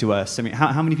advertised to us. I mean,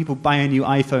 how many people buy a new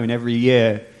iPhone every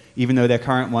year, even though their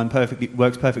current one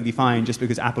works perfectly fine, just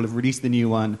because Apple have released the new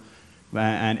one,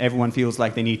 and everyone feels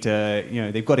like they need to,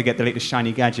 they've got to get the latest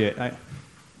shiny gadget.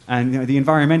 And the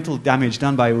environmental damage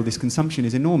done by all this consumption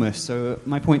is enormous. So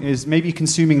my point is, maybe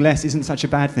consuming less isn't such a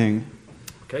bad thing.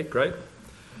 Okay, great.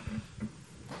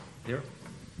 Here.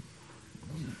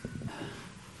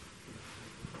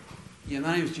 Yeah,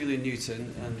 my name is Julian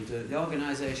Newton, and the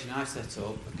organisation I set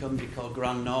up, a company called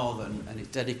Grand Northern, and it's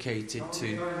dedicated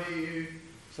to...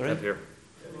 Sorry? Here.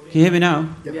 Can you hear me now?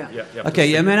 Yeah. Okay,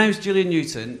 yeah, my name is Julian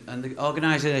Newton, and the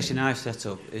organisation I've set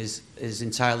up is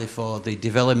entirely for the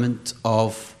development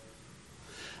of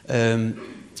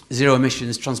zero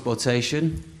emissions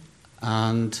transportation.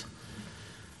 And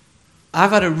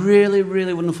I've had a really,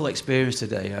 really wonderful experience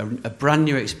today, a brand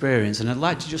new experience, and I'd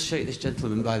like to just shake this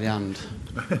gentleman by the hand.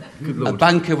 Good Lord. A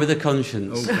banker with a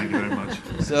conscience. Oh, thank you very much.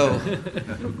 So,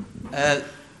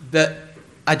 but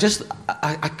I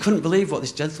couldn't believe what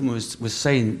this gentleman was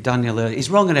saying, Daniel. He's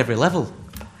wrong on every level.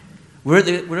 We're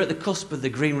at the cusp of the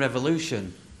green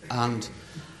revolution. And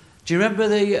do you remember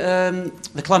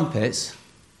the Clampetts?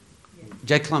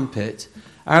 Jed Clampett?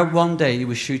 Out one day he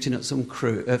was shooting at some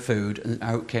food, and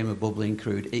out came a bubbling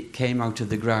crude. It came out of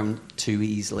the ground too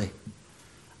easily,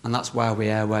 and that's why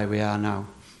we are where we are now.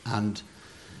 And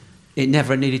it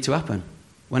never needed to happen.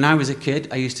 When I was a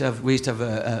kid, we used to have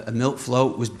a milk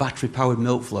float. It was battery-powered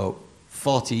milk float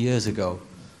 40 years ago.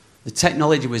 The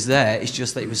technology was there. It's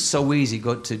just that it was so easy.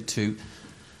 Got to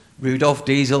Rudolf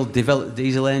Diesel, developed the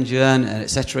diesel engine,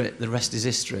 etc. The rest is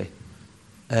history.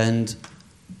 And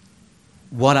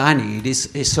what I need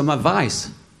is some advice,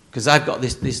 because I've got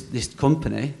this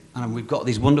company and we've got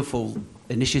these wonderful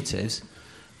initiatives,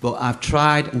 but I've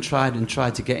tried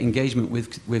to get engagement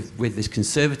with this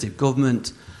Conservative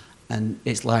government, and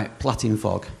it's like platin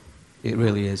fog. It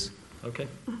really is. Okay.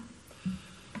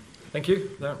 Thank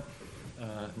you. There.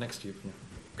 Next to you. Yeah.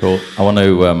 Cool. I want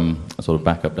to sort of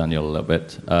back up Daniel a little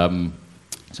bit.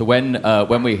 So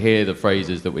when we hear the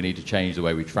phrases that we need to change the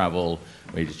way we travel,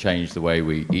 we need to change the way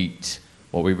we eat,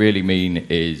 what we really mean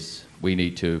is we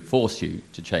need to force you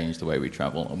to change the way we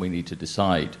travel, and we need to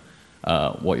decide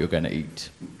what you're going to eat.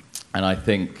 And I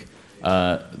think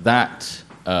that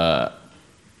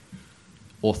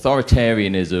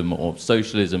authoritarianism or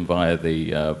socialism via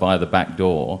the back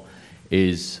door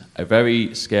is a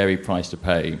very scary price to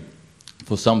pay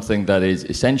for something that is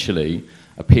essentially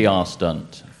a PR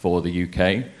stunt for the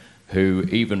UK, who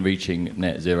even reaching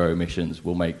net zero emissions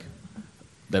will make...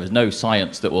 There is no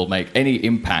science that will make any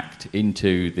impact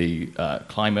into the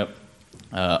climate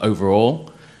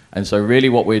overall. And so really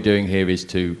what we're doing here is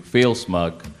to feel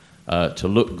smug, to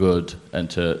look good, and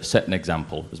to set an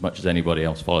example as much as anybody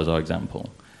else follows our example.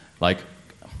 Like,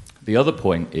 the other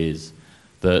point is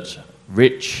that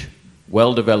rich,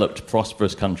 well-developed,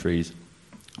 prosperous countries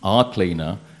are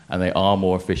cleaner and they are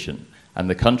more efficient. And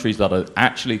the countries that are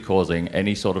actually causing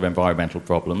any sort of environmental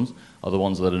problems are the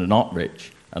ones that are not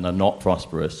rich and are not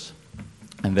prosperous.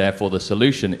 And therefore the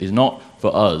solution is not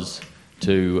for us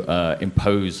to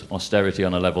impose austerity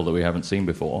on a level that we haven't seen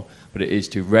before, but it is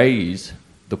to raise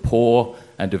the poor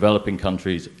and developing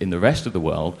countries in the rest of the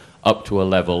world up to a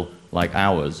level like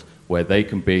ours, where they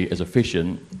can be as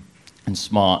efficient and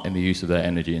smart in the use of their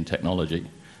energy and technology.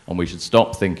 And we should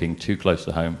stop thinking too close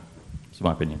to home. That's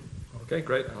my opinion. Okay,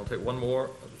 great. I'll take one more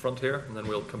at the front here, and then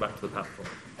we'll come back to the platform.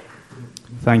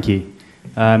 Thank you.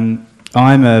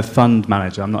 I'm a fund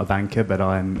manager. I'm not a banker, but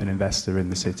I'm an investor in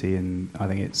the city, and I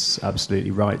think it's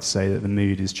absolutely right to say that the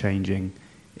mood is changing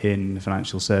in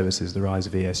financial services. The rise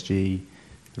of ESG,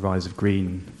 the rise of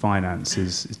green finance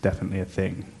is definitely a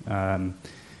thing.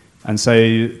 And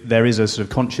so there is a sort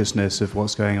of consciousness of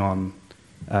what's going on,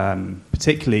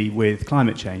 particularly with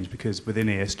climate change, because within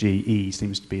ESG, E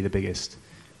seems to be the biggest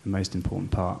and most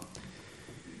important part.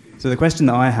 So the question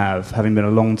that I have, having been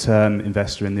a long-term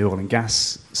investor in the oil and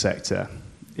gas sector,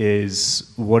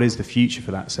 is what is the future for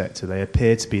that sector? They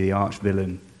appear to be the arch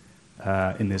villain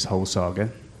in this whole saga.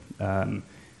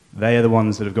 They are the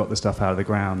ones that have got the stuff out of the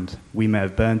ground. We may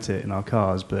have burnt it in our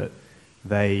cars, but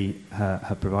they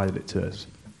have provided it to us.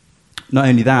 Not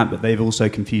only that, but they've also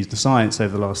confused the science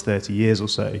over the last 30 years or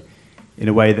so in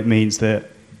a way that means that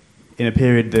in a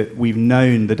period that we've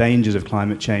known the dangers of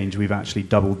climate change, we've actually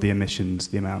doubled the emissions,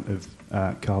 the amount of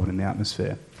carbon in the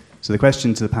atmosphere. So the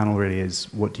question to the panel really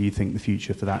is, what do you think the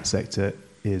future for that sector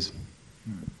is?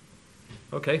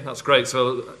 Okay, that's great.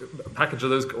 So a package of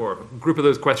those, or a group of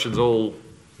those questions all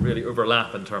really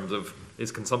overlap in terms of,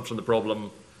 is consumption the problem?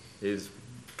 Is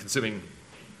consuming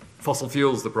fossil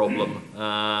fuels the problem?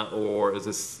 Or is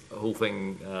this whole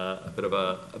thing a bit of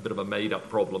a made-up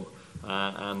problem?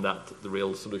 And that the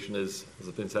real solution is, as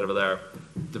has been said over there,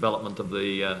 development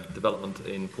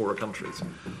in poorer countries.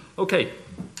 Okay,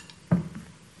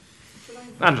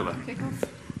 Angela.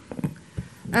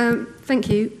 Thank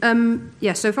you.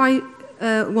 So if I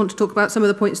want to talk about some of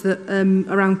the points that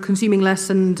around consuming less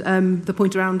and the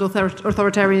point around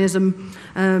authoritarianism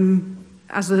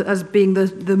as being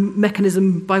the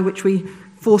mechanism by which we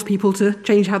force people to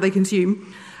change how they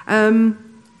consume.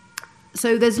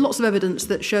 So there's lots of evidence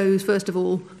that shows, first of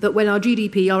all, that when our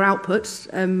GDP, our output,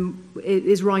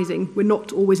 is rising, we're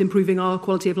not always improving our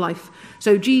quality of life.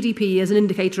 So GDP is an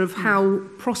indicator of how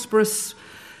prosperous,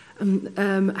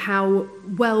 how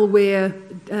well we're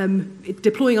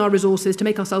deploying our resources to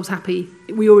make ourselves happy.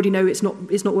 We already know it's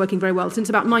not working very well. Since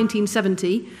about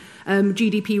 1970,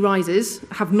 GDP rises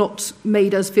have not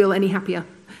made us feel any happier.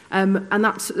 And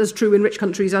that's as true in rich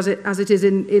countries as it is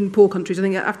in poor countries. I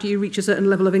think after you reach a certain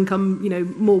level of income,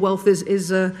 more wealth is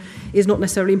not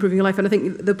necessarily improving your life. And I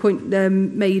think the point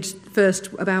made first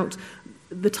about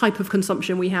the type of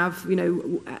consumption we have,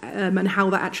 and how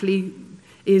that actually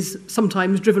is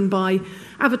sometimes driven by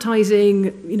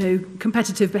advertising,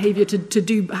 competitive behaviour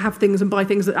to have things and buy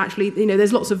things that actually,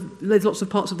 there's lots of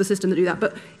parts of the system that do that.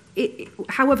 But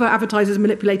however advertisers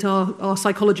manipulate our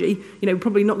psychology,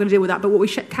 probably not going to deal with that. But what we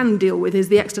can deal with is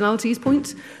the externalities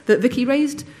point that Vicky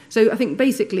raised. So I think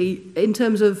basically in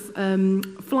terms of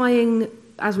flying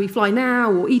as we fly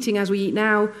now or eating as we eat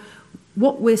now,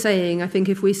 what we're saying, I think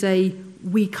if we say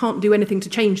we can't do anything to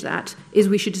change that, is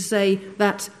we should say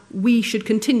that we should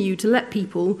continue to let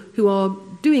people who are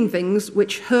doing things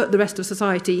which hurt the rest of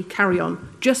society carry on,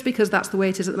 just because that's the way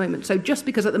it is at the moment. So just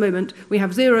because at the moment we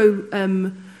have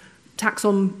zero tax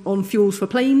on fuels for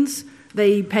planes,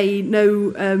 they pay we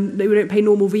don't pay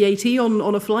normal VAT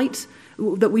on a flight,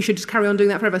 that we should just carry on doing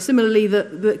that forever. Similarly,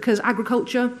 because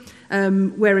agriculture,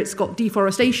 where it's got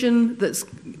deforestation that's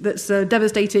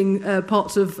devastating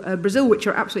parts of Brazil, which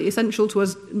are absolutely essential to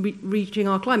us reaching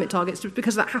our climate targets,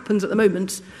 because that happens at the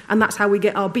moment, and that's how we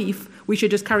get our beef, we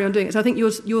should just carry on doing it. So I think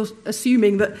you're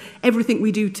assuming that everything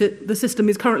we do to the system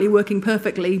is currently working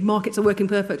perfectly, markets are working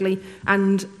perfectly,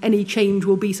 and any change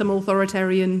will be some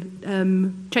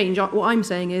authoritarian change. What I'm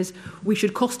saying is we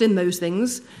should cost in those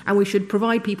things, and we should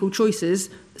provide people choices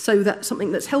so that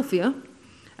something that's healthier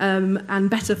and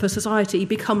better for society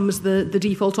becomes the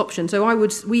default option. So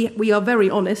we are very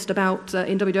honest about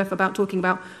in WWF about talking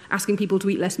about asking people to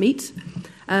eat less meat.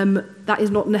 That is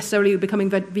not necessarily becoming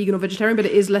vegan or vegetarian, but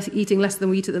it is eating less than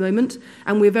we eat at the moment.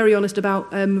 And we're very honest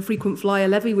about frequent flyer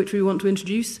levy, which we want to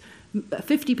introduce.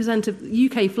 50% of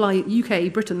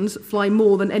UK Britons fly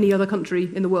more than any other country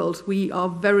in the world. We are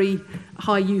very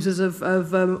high users of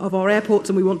our airports,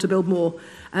 and we want to build more.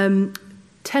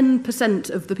 10%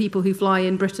 of the people who fly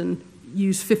in Britain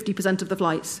use 50% of the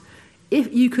flights.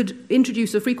 If you could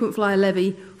introduce a frequent flyer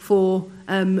levy for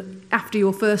after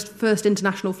your first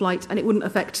international flight, and it wouldn't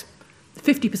affect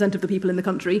 50% of the people in the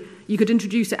country, you could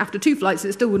introduce it after 2 flights,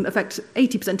 it still wouldn't affect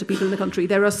 80% of people in the country.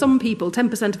 There are some people,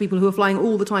 10% of people, who are flying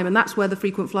all the time, and that's where the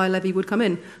frequent flyer levy would come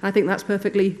in. And I think that's a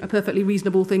perfectly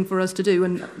reasonable thing for us to do,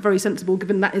 and very sensible,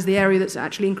 given that is the area that's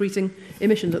actually increasing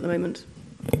emissions at the moment.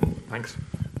 Thanks.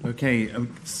 Okay,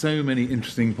 so many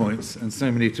interesting points and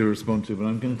so many to respond to, but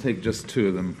I'm going to take just two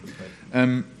of them.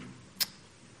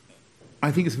 I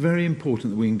think it's very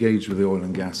important that we engage with the oil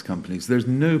and gas companies. There's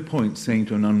no point saying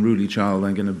to an unruly child,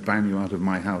 I'm going to ban you out of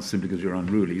my house simply because you're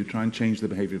unruly. You try and change the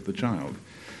behaviour of the child.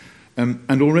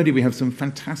 And already we have some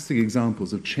fantastic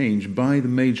examples of change by the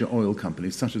major oil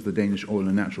companies, such as the Danish Oil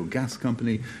and Natural Gas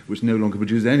Company, which no longer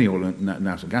produces any oil and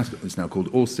natural gas. It's now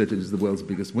called Ørsted. It is the world's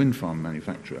biggest wind farm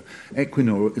manufacturer.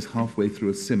 Equinor is halfway through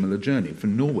a similar journey. For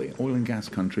Norway, oil and gas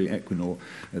country, Equinor,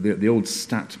 the old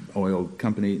Stat oil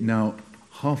company, now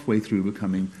halfway through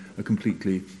becoming a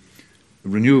completely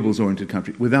renewables-oriented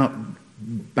country without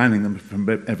banning them from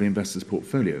every investor's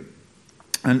portfolio.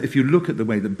 And if you look at the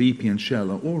way that BP and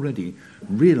Shell are already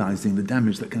realizing the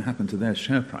damage that can happen to their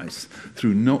share price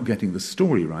through not getting the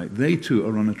story right, they too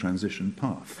are on a transition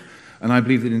path. And I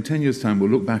believe that in 10 years' time, we'll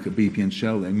look back at BP and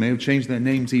Shell. They may have changed their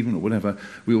names even or whatever.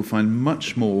 We will find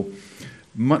much more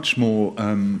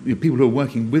people who are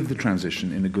working with the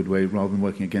transition in a good way rather than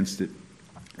working against it.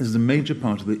 This is a major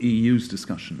part of the EU's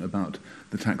discussion about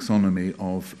the taxonomy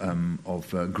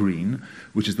of green,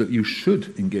 which is that you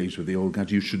should engage with the oil gas.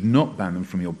 You should not ban them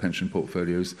from your pension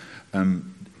portfolios,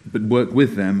 but work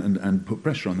with them and put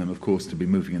pressure on them, of course, to be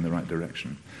moving in the right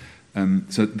direction.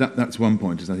 So that's one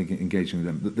point, is I think engaging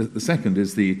with them. The second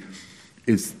is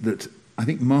that I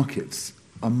think markets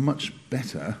are much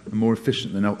better and more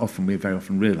efficient than we very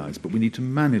often realise, but we need to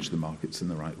manage the markets in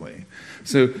the right way.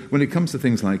 So when it comes to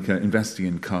things like investing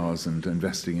in cars and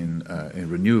investing in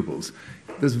renewables,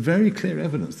 there's very clear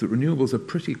evidence that renewables are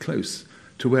pretty close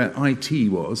to where IT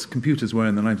was, computers were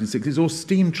in the 1960s, or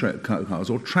steam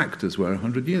cars or tractors were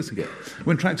 100 years ago.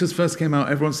 When tractors first came out,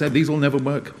 everyone said, these will never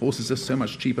work, horses are so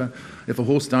much cheaper. If a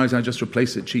horse dies, I just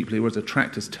replace it cheaply, whereas a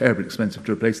tractor's terribly expensive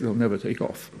to replace, they'll never take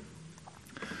off.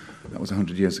 That was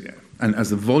 100 years ago. And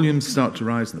as the volumes start to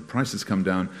rise and the prices come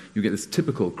down, you get this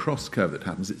typical cross curve that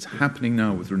happens. It's happening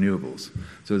now with renewables.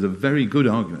 So there's a very good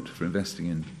argument for investing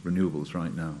in renewables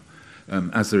right now,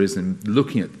 as there is in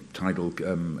looking at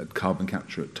at carbon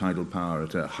capture, at tidal power,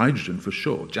 at hydrogen for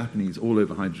sure. Japanese all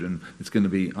over hydrogen. It's going to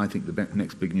be, I think, the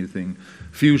next big new thing.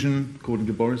 Fusion, according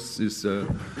to Boris, is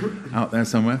out there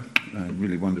somewhere. I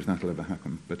really wonder if that'll ever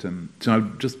happen. But so I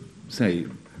would just say,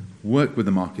 work with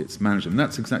the markets, manage them.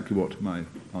 That's exactly what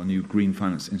our new Green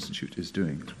Finance Institute is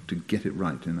doing, to get it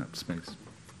right in that space.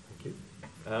 Thank you.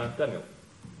 Daniel.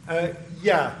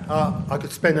 I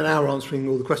could spend an hour answering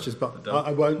all the questions, but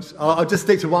I won't. I'll just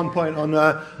stick to one point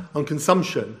on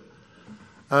consumption.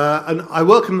 And I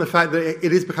welcome the fact that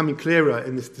it is becoming clearer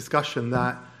in this discussion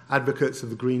that advocates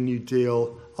of the Green New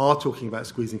Deal are talking about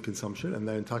squeezing consumption, and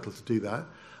they're entitled to do that.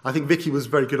 I think Vicky was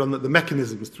very good on the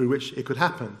mechanisms through which it could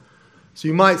happen. So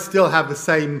you might still have the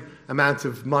same amount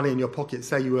of money in your pocket.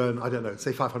 Say you earn, I don't know,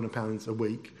 say £500 a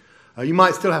week. You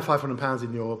might still have £500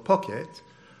 in your pocket,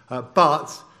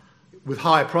 but with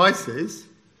higher prices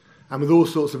and with all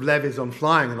sorts of levies on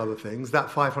flying and other things, that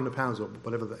 £500 or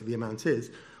whatever the amount is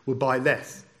will buy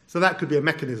less. So that could be a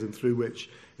mechanism through which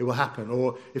it will happen.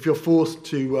 Or if you're forced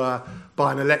to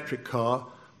buy an electric car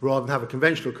rather than have a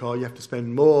conventional car, you have to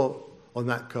spend more on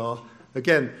that car.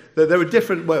 Again, there are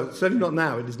different, well, certainly not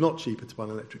now, it is not cheaper to buy an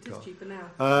electric car. It's cheaper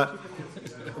now.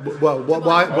 Well,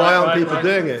 why aren't people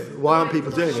doing it? Why aren't people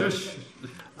doing it?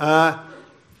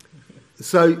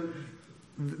 So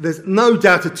there's no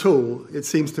doubt at all, it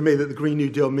seems to me, that the Green New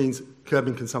Deal means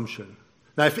curbing consumption.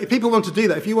 Now, if people want to do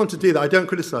that, if you want to do that, I don't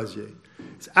criticise you.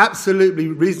 It's absolutely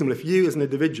reasonable if you as an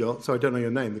individual, so I don't know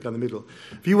your name, the guy in the middle,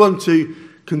 if you want to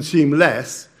consume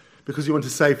less because you want to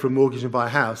save for a mortgage and buy a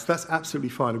house, that's absolutely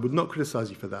fine. I would not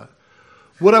criticise you for that.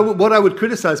 What I would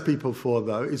criticise people for,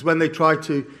 though, is when they try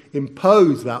to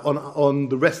impose that on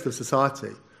the rest of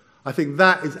society. I think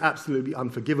that is absolutely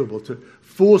unforgivable, to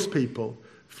force people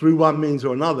through one means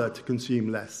or another to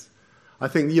consume less. I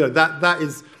think that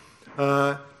is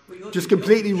just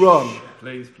completely wrong.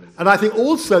 Please. And I think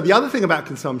also the other thing about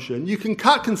consumption, you can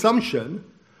cut consumption,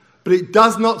 but it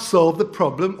does not solve the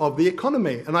problem of the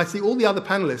economy. And I see all the other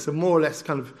panellists have more or less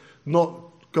kind of not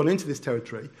gone into this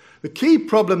territory. The key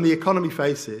problem the economy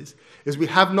faces is we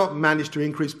have not managed to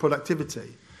increase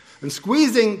productivity. And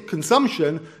squeezing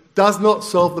consumption does not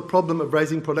solve the problem of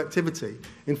raising productivity.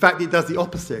 In fact, it does the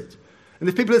opposite. And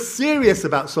if people are serious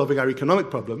about solving our economic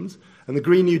problems, and the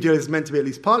Green New Deal is meant to be at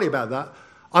least partly about that,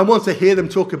 I want to hear them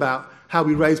talk about how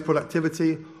we raise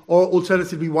productivity, or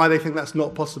alternatively why they think that's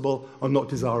not possible or not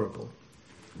desirable.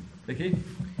 Vicky?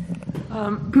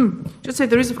 Just say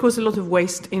there is, of course, a lot of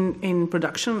waste in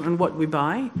production and what we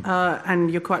buy, and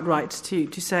you're quite right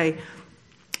to say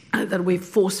that we've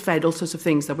force-fed all sorts of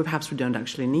things that perhaps we don't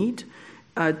actually need.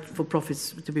 for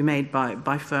profits to be made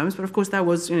by firms. But of course, that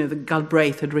was, the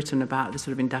Galbraith had written about the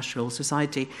sort of industrial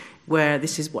society where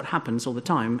this is what happens all the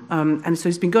time. And so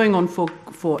it's been going on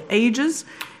for ages.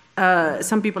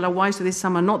 Some people are wise to this,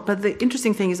 some are not. But the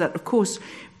interesting thing is that, of course,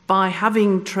 by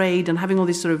having trade and having all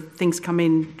these sort of things come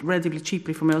in relatively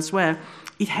cheaply from elsewhere,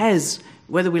 it has,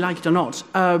 whether we like it or not,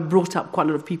 brought up quite a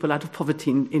lot of people out of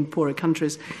poverty in poorer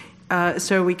countries.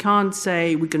 So we can't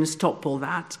say we're going to stop all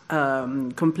that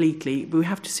completely. We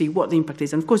have to see what the impact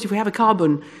is. And of course, if we have a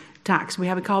carbon tax, we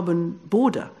have a carbon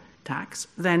border tax,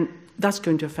 then that's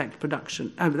going to affect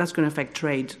production. That's going to affect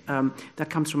trade that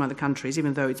comes from other countries,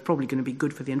 even though it's probably going to be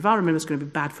good for the environment, it's going to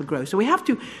be bad for growth. So we have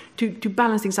to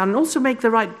balance things out and also make the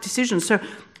right decisions. So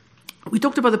we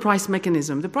talked about the price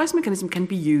mechanism. The price mechanism can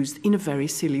be used in a very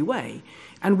silly way.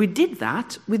 And we did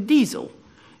that with diesel.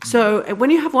 So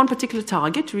when you have one particular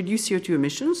target to reduce CO2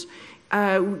 emissions,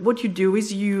 what you do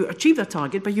is you achieve that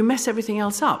target, but you mess everything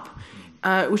else up,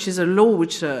 which is a law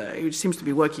which seems to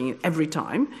be working every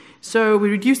time. So we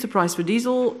reduced the price for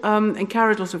diesel,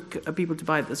 encouraged lots of people to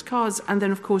buy those cars, and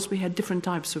then, of course, we had different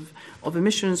types of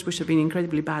emissions which have been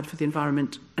incredibly bad for the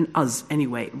environment, and us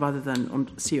anyway, rather than on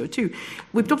CO2.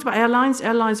 We've talked about airlines.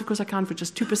 Airlines, of course, account for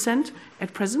just 2%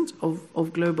 at present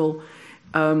of global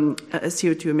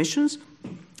CO2 emissions.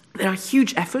 There are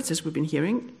huge efforts, as we've been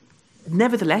hearing.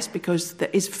 Nevertheless, because there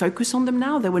is focus on them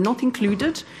now, they were not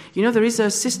included. There is a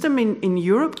system in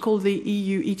Europe called the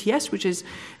EU ETS, which is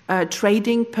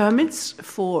trading permits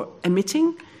for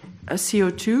emitting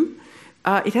CO2.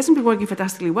 It hasn't been working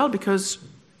fantastically well because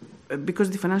of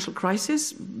the financial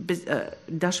crisis.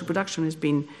 Industrial production has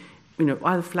been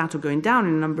either flat or going down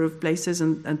in a number of places,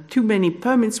 and too many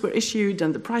permits were issued,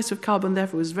 and the price of carbon,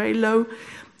 therefore, was very low.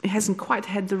 It hasn't quite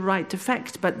had the right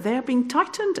effect, but they're being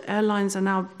tightened. Airlines are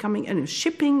now coming, and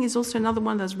shipping is also another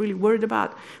one that's really worried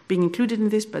about being included in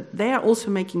this, but they are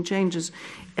also making changes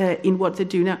in what they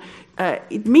do. Now,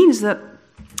 it means that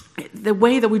the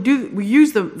way that we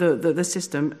use the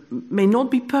system may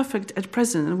not be perfect at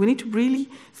present, and we need to really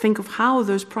think of how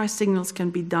those price signals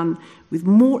can be done with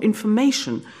more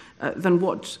information than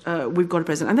what we've got at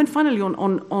present. And then finally,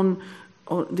 on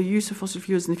the use of fossil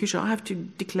fuels in the future, I have to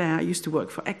declare I used to work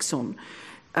for Exxon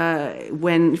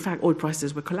when, in fact, oil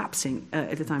prices were collapsing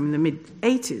at the time in the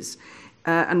mid-'80s.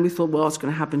 And we thought, well, what's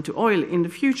going to happen to oil in the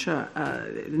future,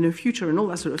 no future and all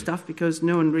that sort of stuff, because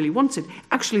no one really wants it.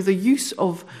 Actually, the use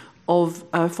of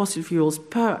fossil fuels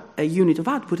per unit of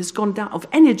output has gone down, of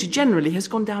energy generally, has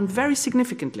gone down very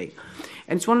significantly.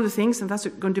 And it's one of the things, and that's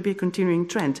going to be a continuing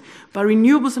trend. But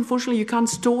renewables, unfortunately, you can't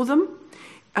store them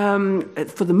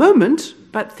for the moment,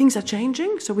 but things are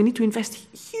changing, so we need to invest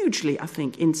hugely, I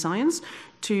think, in science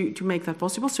to make that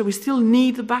possible. So we still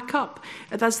need the backup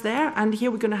that's there, and here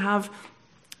we're going to have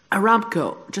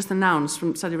Aramco just announced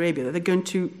from Saudi Arabia that they're going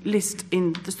to list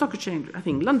in the stock exchange, I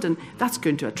think, London. That's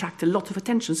going to attract a lot of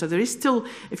attention, so there is still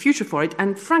a future for it.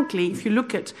 And frankly, if you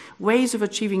look at ways of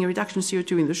achieving a reduction in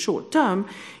CO2 in the short term,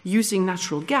 using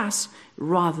natural gas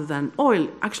rather than oil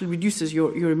actually reduces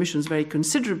your emissions very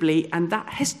considerably, and that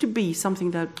has to be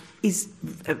something that is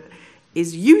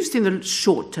used in the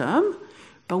short term,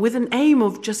 but with an aim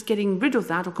of just getting rid of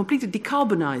that or completely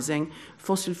decarbonizing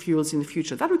fossil fuels in the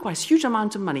future. That requires a huge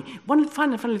amount of money. One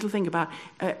final little thing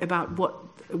about what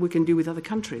we can do with other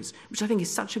countries, which I think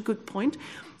is such a good point.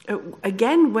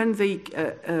 Again, when the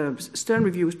Stern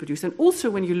Review was produced, and also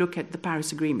when you look at the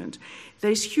Paris Agreement,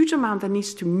 there is a huge amount that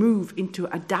needs to move into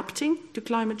adapting to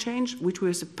climate change, which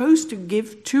we're supposed to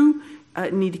give to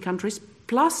needy countries,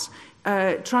 plus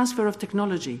transfer of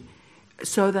technology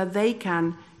so that they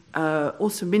can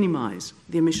also minimize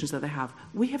the emissions that they have.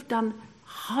 We have done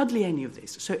hardly any of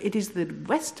this. So it is the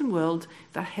Western world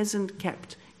that hasn't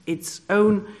kept its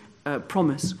own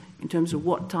promise in terms of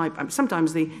what type.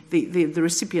 Sometimes the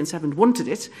recipients haven't wanted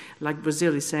it, like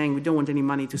Brazil is saying we don't want any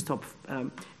money to stop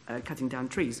cutting down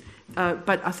trees.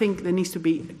 But I think there needs to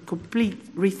be a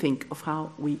complete rethink of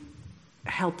how we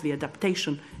help the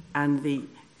adaptation and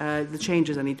the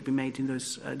changes that need to be made in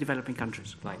those developing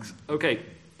countries. Thanks. Okay.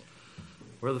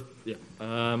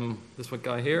 This one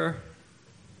guy here,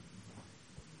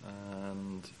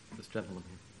 and this gentleman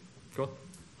here. Go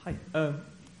on. Hi.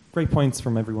 Great points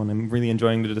from everyone. I'm really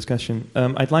enjoying the discussion.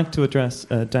 I'd like to address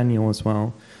Daniel as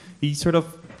well. He sort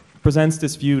of presents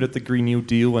this view that the Green New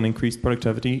Deal and increased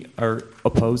productivity are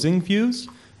opposing views.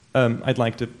 I'd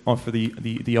like to offer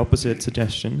the opposite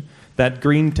suggestion, that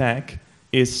green tech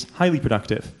is highly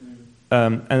productive.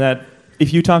 And that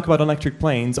if you talk about electric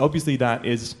planes, obviously that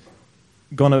is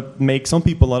going to make some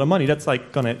people a lot of money. That's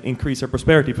like going to increase our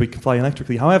prosperity if we can fly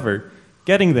electrically. However,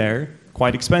 getting there,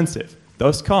 quite expensive.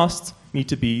 Those costs need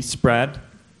to be spread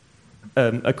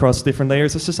across different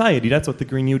layers of society. That's what the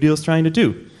Green New Deal is trying to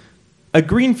do. A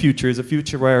green future is a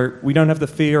future where we don't have the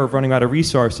fear of running out of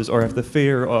resources or have the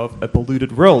fear of a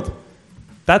polluted world.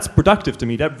 That's productive to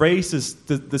me. That raises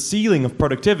the ceiling of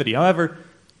productivity. However,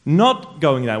 not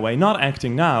going that way, not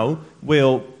acting now,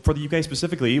 will, for the UK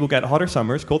specifically, we'll get hotter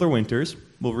summers, colder winters,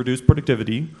 will reduce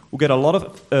productivity. We'll get a lot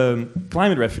of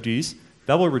climate refugees.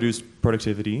 That will reduce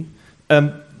productivity.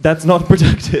 That's not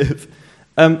productive.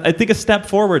 I think a step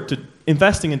forward to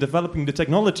investing in developing the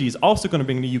technology is also going to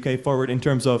bring the UK forward in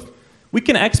terms of we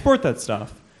can export that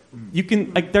stuff. You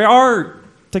can, there are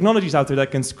technologies out there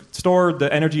that can store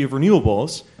the energy of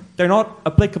renewables. They're not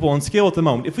applicable on scale at the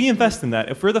moment. If we invest in that,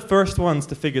 if we're the first ones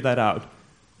to figure that out,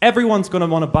 everyone's going to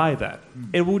want to buy that.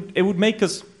 It would make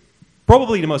us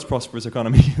probably the most prosperous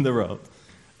economy in the world.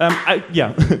 I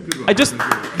just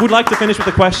would like to finish with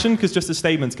a question, because just the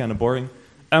statement's kind of boring.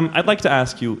 I'd like to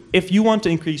ask you, if you want to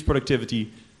increase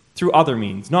productivity through other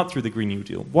means, not through the Green New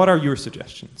Deal, what are your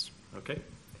suggestions? Okay.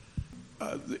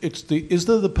 Is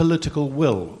there the political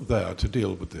will there to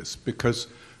deal with this? Because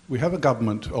we have a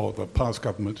government, or the past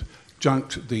government,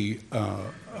 junked the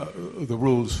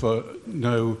rules for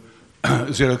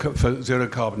zero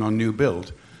carbon on new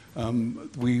build.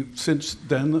 Since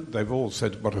then, they've all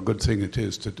said what a good thing it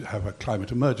is to have a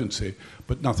climate emergency,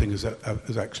 but nothing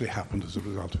has actually happened as a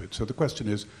result of it. So the question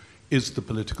is the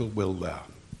political will there?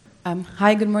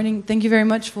 Hi, good morning. Thank you very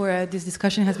much for this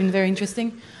discussion. It has been very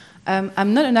interesting.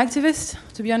 I'm not an activist,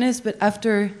 to be honest, but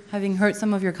after having heard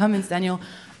some of your comments, Daniel,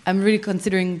 I'm really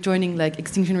considering joining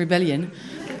Extinction Rebellion.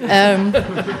 And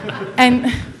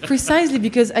precisely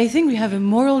because I think we have a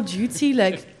moral duty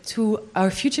to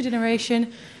our future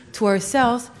generation, to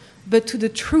ourselves, but to the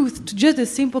truth, to just the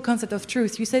simple concept of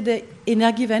truth. You said that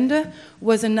Energiewende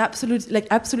was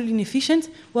absolutely inefficient.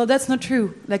 Well, that's not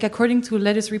true. According to a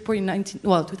latest report in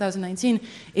 2019,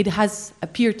 it has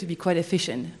appeared to be quite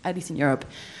efficient, at least in Europe.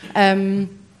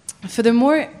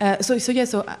 Furthermore,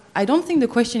 so I don't think the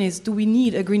question is, do we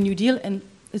need a Green New Deal? And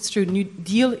it's true, New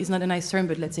Deal is not a nice term,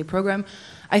 but let's say program.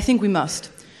 I think we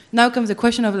must. Now comes the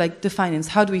question of the finance.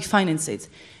 How do we finance it?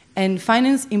 And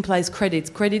finance implies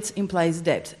credit. Credit implies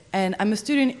debt. And I'm a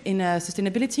student in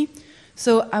sustainability,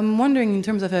 so I'm wondering, in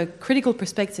terms of a critical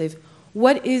perspective,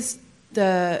 what is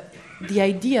the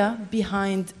idea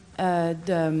behind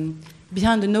the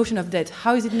notion of debt?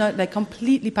 How is it not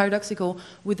completely paradoxical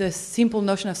with the simple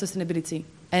notion of sustainability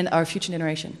and our future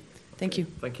generation? Thank you.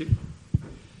 Thank you.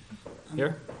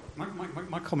 Here.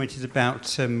 My comment is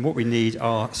about what we need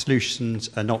are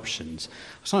solutions and options.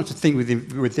 I'm starting to think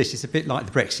with this, it's a bit like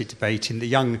the Brexit debate, in the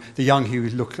young who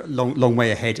look a long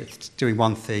way ahead at doing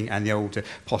one thing, and the older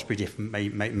possibly different.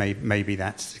 Maybe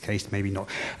that's the case, maybe not.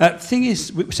 The thing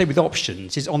is, say with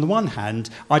options, is on the one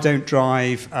hand, I don't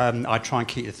drive, I try and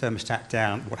keep the thermostat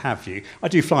down, what have you. I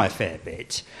do fly a fair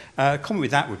bit. Comment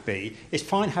with that would be, it's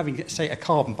fine having, say, a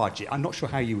carbon budget. I'm not sure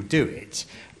how you would do it.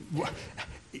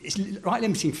 It's right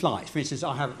limiting flights. For instance,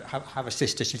 I have a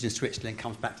sister, she's in Switzerland,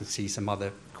 comes back to see some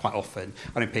mother quite often.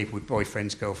 I know people with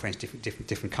boyfriends, girlfriends,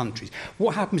 different countries.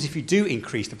 What happens if you do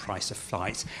increase the price of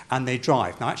flights and they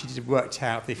drive? Now, actually, it worked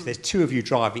out that if there's two of you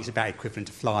driving, it's about equivalent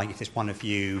to flying. If there's one of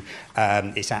you,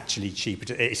 it's actually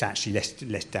cheaper. It's actually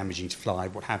less damaging to fly,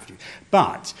 what have you.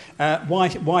 But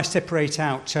why separate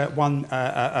out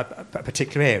a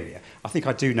particular area? I think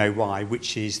I do know why,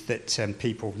 which is that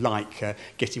people like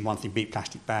getting one thing, be it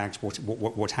plastic bags,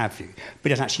 what have you.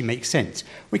 But it doesn't actually make sense.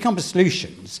 When we come to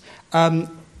solutions, there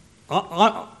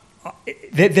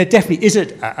definitely is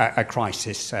a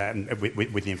crisis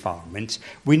with the environment.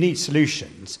 We need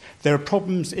solutions. There are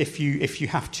problems if you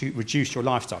have to reduce your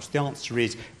lifestyle. So the answer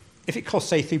is, if it costs,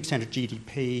 say, 3% of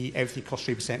GDP, everything costs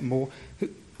 3% more,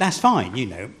 that's fine,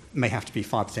 may have to be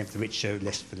 5% for the richer,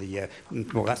 less for the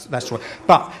well, that's right.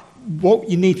 But what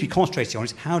you need to be concentrating on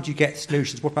is, how do you get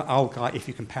solutions? What about algae? If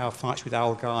you can power flights with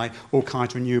algae, all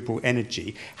kinds of renewable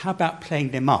energy, how about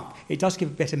playing them up? It does give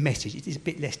a better message. It is a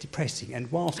bit less depressing.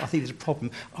 And whilst I think there's a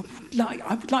problem, I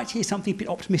would like to hear something a bit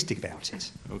optimistic about it.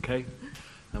 Okay.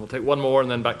 And we'll take one more and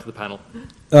then back to the panel.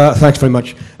 Thanks very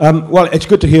much. Well, it's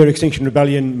good to hear Extinction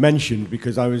Rebellion mentioned,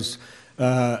 because I was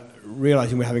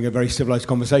realising we're having a very civilised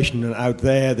conversation, and out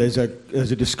there's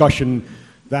a discussion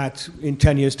that in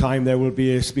 10 years' time there will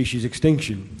be a species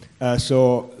extinction.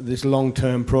 So this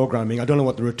long-term programming, I don't know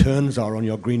what the returns are on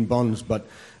your green bonds, but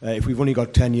If we've only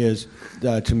got 10 years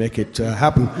to make it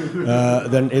happen,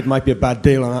 then it might be a bad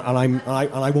deal, and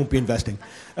I won't be investing.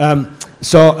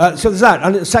 So there's that.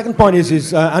 And the second point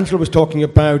is Angela was talking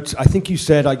about, I think you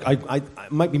said, I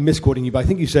might be misquoting you, but I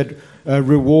think you said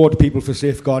reward people for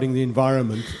safeguarding the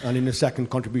environment. And in the second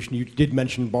contribution, you did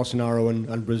mention Bolsonaro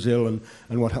and Brazil and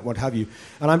what have you.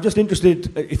 And I'm just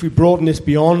interested, if we broaden this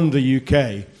beyond the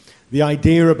UK, the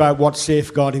idea about what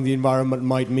safeguarding the environment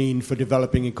might mean for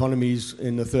developing economies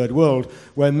in the third world,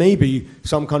 where maybe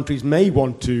some countries may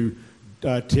want to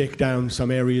take down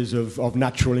some areas of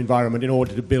natural environment in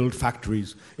order to build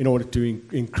factories, in order to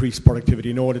increase productivity,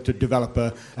 in order to develop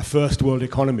a first world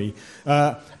economy.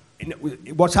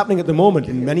 What's happening at the moment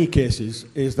in many cases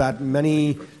is that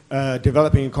many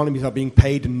developing economies are being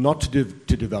paid not to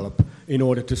develop in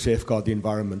order to safeguard the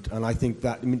environment. And I think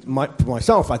that, for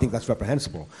myself, I think that's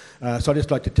reprehensible. So I'd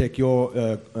just like to take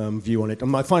your view on it.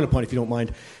 And my final point, if you don't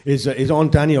mind, is on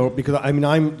Daniel, because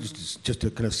I'm just to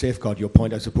kind of safeguard your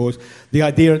point, I suppose. The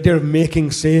idea of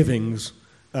making savings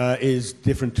is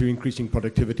different to increasing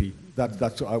productivity.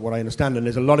 That's what I understand. And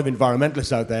there's a lot of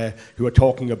environmentalists out there who are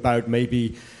talking about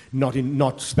maybe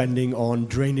not spending on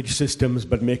drainage systems,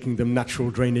 but making them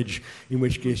natural drainage, in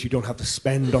which case you don't have to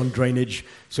spend on drainage,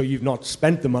 so you've not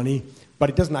spent the money, but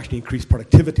it doesn't actually increase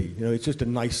productivity. It's just a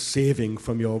nice saving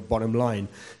from your bottom line.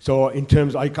 So in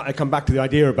terms, I come back to the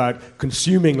idea about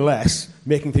consuming less,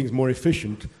 making things more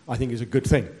efficient, I think is a good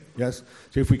thing, yes?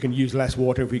 So if we can use less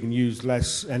water, if we can use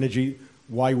less energy,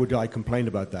 why would I complain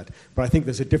about that? But I think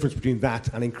there's a difference between that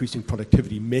and increasing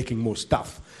productivity, making more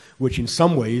stuff, which in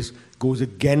some ways goes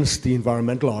against the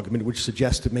environmental argument, which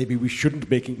suggests that maybe we shouldn't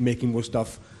be making more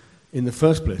stuff in the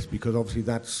first place, because obviously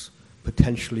that's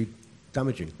potentially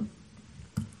damaging.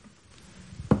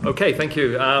 Okay, thank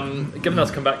you. Given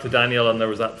us come back to Daniel, and there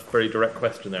was that very direct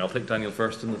question there, I'll take Daniel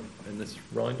first in this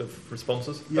round of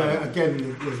responses. Yeah,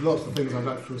 again, there's lots of things I'd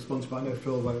like to respond to, but I know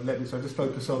Phil won't let me, so I'll just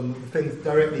focus on the things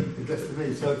directly addressed to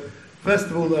me. So, first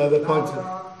of all, the point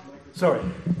of... Sorry.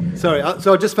 So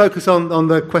I'll just focus on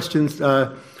the questions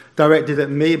directed at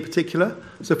me in particular.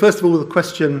 So first of all, the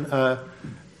question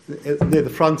near the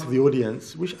front of the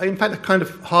audience, which in fact I kind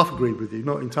of half agreed with you,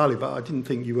 not entirely, but I didn't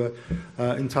think you were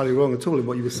entirely wrong at all in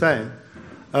what you were saying.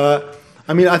 I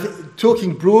think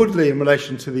talking broadly in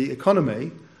relation to the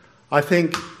economy, I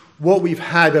think what we've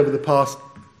had over the past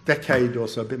decade or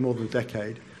so, a bit more than a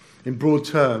decade, in broad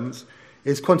terms,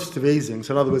 is quantitative easing.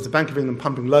 So in other words, the Bank of England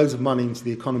pumping loads of money into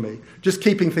the economy, just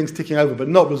keeping things ticking over, but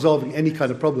not resolving any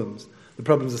kind of problems. The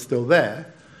problems are still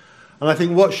there. And I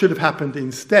think what should have happened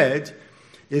instead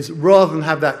is, rather than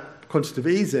have that quantitative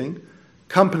easing,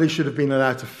 companies should have been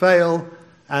allowed to fail,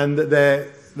 and that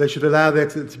they should allow there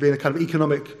to be a kind of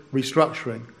economic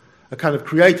restructuring, a kind of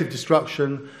creative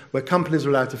destruction where companies are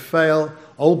allowed to fail,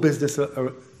 old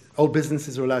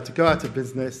businesses are allowed to go out of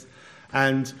business,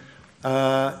 and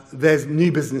there's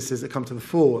new businesses that come to the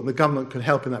fore, and the government can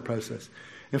help in that process.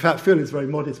 In fact, Phil is very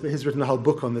modest, but he's written a whole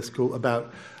book on this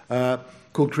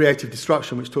called Creative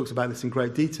Destruction, which talks about this in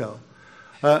great detail.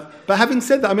 But having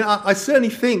said that, I certainly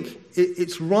think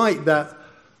it's right that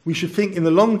we should think in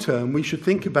the long term, we should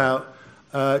think about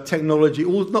technology,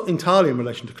 not entirely in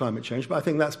relation to climate change, but I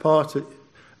think that's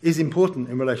is important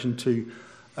in relation to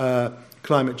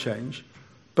climate change.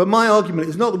 But my argument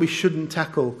is not that we shouldn't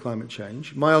tackle climate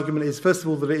change. My argument is, first of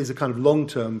all, that it is a kind of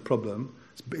long-term problem.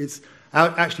 It's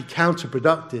actually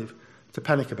counterproductive to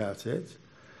panic about it.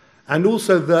 And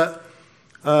also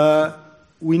that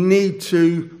we need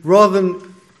to, rather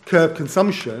than curb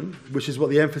consumption, which is what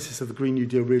the emphasis of the Green New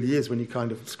Deal really is when you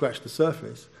kind of scratch the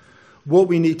surface, what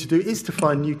we need to do is to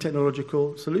find new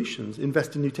technological solutions,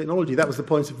 invest in new technology. That was the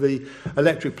point of the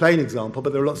electric plane example,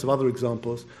 but there are lots of other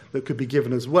examples that could be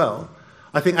given as well.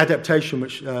 I think adaptation,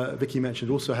 which Vicky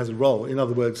mentioned, also has a role. In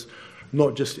other words,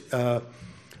 not just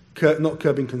not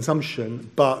curbing consumption,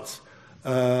 but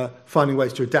finding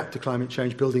ways to adapt to climate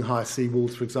change, building higher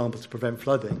seawalls, for example, to prevent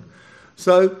flooding.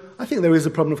 So I think there is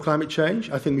a problem of climate change.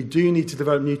 I think we do need to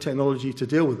develop new technology to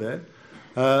deal with it.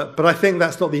 But I think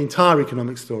that's not the entire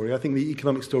economic story. I think the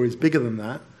economic story is bigger than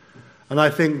that. And I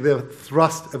think the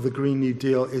thrust of the Green New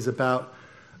Deal is about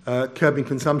curbing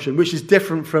consumption, which is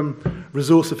different from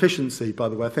resource efficiency, by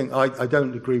the way. I think I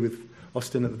don't agree with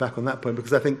Austin at the back on that point,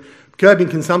 because I think curbing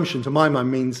consumption, to my mind,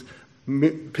 means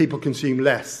people consume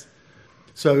less.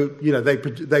 So,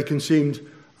 they consumed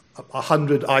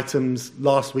 100 items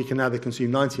last week and now they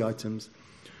consume 90 items.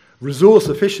 Resource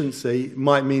efficiency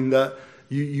might mean that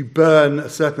you burn a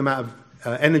certain amount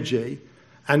of energy,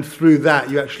 and through that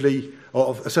you actually,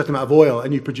 or a certain amount of oil,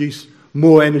 and you produce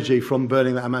more energy from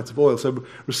burning that amount of oil. So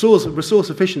resource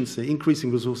efficiency,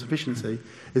 increasing resource efficiency,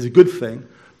 is a good thing,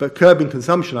 but curbing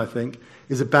consumption, I think,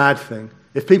 is a bad thing.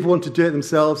 If people want to do it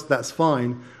themselves, that's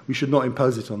fine. We should not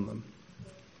impose it on them.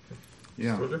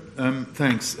 Yeah,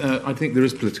 thanks. I think there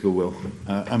is political will.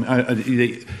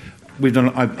 We've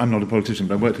done. I'm not a politician,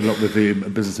 but I worked a lot with the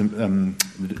business,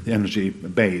 the energy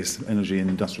BEIS, energy and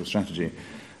industrial strategy,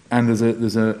 and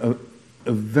there's a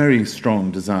very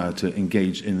strong desire to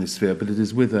engage in this sphere, but it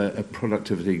is with a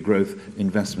productivity growth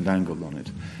investment angle on it.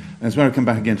 And that's where I come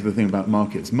back again to the thing about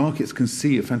markets. Markets can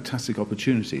see a fantastic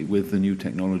opportunity with the new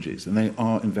technologies, and they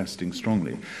are investing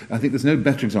strongly. I think there's no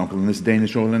better example than this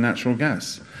Danish oil and natural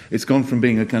gas. It's gone from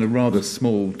being a kind of rather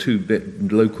small,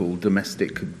 two-bit local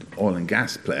domestic oil and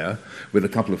gas player with a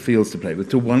couple of fields to play with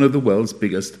to one of the world's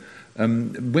biggest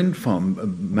wind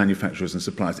farm manufacturers and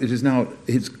suppliers. It is now,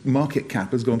 its market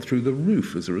cap has gone through the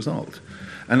roof as a result.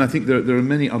 And I think there are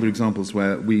many other examples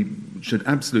where we should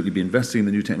absolutely be investing in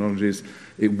the new technologies.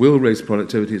 It will raise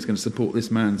productivity. It's going to support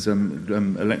this man's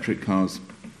electric cars.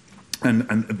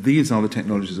 And these are the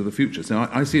technologies of the future. So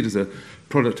I see it as a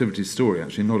productivity story,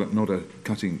 actually, not a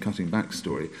cutting back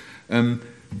story.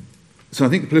 So I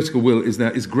think the political will is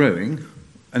there, is growing,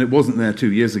 and it wasn't there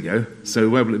 2 years ago. So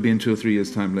where will it be in 2 or 3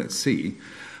 years' time? Let's see.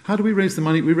 How do we raise the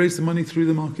money? We raise the money through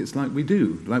the markets like we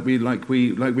do, like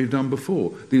we've done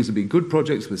before. These will be good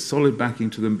projects with solid backing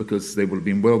to them because they will have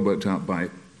been well worked out by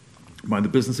the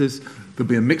businesses. There'll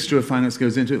be a mixture of finance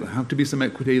goes into it. There'll have to be some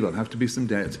equity. There'll have to be some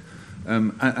debt.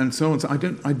 And so on. So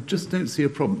I just don't see a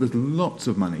problem. There's lots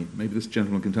of money. Maybe this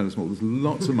gentleman can tell us more. There's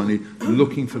lots of money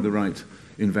looking for the right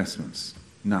investments.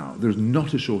 Now, there's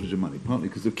not a shortage of money, partly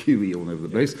because of QE all over the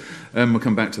place. We'll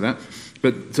come back to that.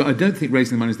 But so I don't think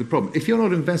raising the money is the problem. If you're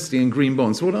not investing in green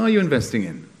bonds, what are you investing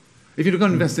in? If you're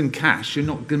going to invest in cash, you're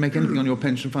not going to make anything on your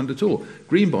pension fund at all.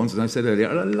 Green bonds, as I said earlier,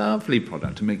 are a lovely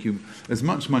product to make you as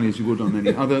much money as you would on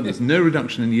any other. There's no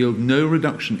reduction in yield, no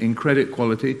reduction in credit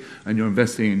quality, and you're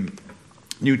investing in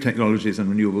new technologies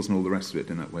and renewables and all the rest of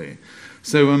it in that way.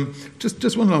 So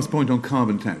just one last point on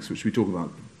carbon tax, which we talk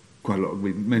about quite a lot,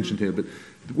 we've mentioned here, but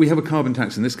we have a carbon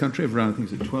tax in this country of around, I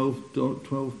think it's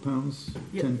 £12 pounds,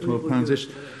 10, 12 pounds-ish,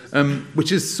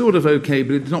 which is sort of okay,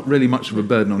 but it's not really much of a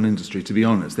burden on industry, to be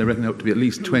honest. They reckon it ought to be at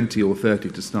least 20 or 30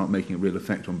 to start making a real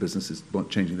effect on businesses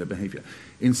changing their behaviour.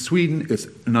 In Sweden, it's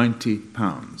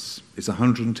 £90. It's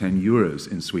 110 euros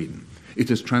in Sweden. It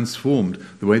has transformed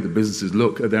the way that businesses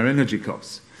look at their energy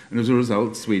costs. And as a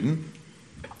result, Sweden,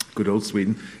 good old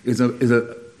Sweden, is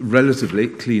a relatively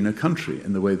cleaner country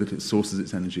in the way that it sources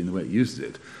its energy and the way it uses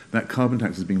it. That carbon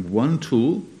tax has been one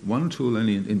tool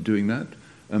only in doing that,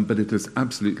 but it has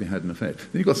absolutely had an effect.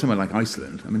 Then you've got somewhere like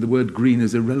Iceland. I mean, the word green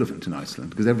is irrelevant in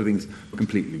Iceland because everything's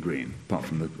completely green, apart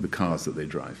from the cars that they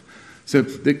drive. So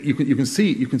you can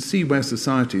see where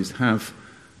societies have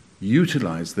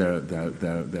utilised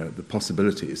the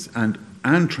possibilities and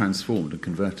transformed and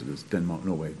converted, as Denmark,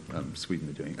 Norway, Sweden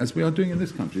are doing, as we are doing in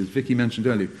this country. As Vicky mentioned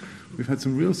earlier, we've had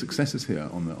some real successes here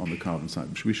on the carbon side,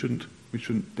 which we shouldn't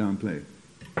downplay.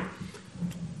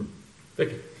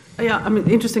 Vicky. Yeah, I mean,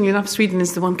 interestingly enough, Sweden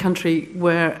is the one country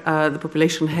where the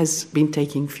population has been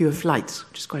taking fewer flights,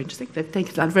 which is quite interesting. They've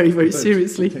taken that very, very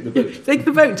seriously. Take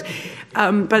the boat.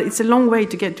 But it's a long way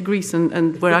to get to Greece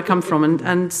and where I come from,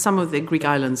 and some of the Greek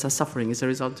islands are suffering as a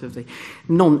result of the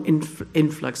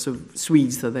non-influx of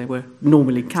Swedes that they were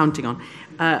normally counting on,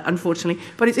 unfortunately.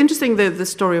 But it's interesting, the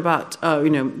story about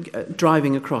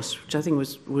driving across, which I think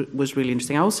was really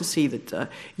interesting. I also see that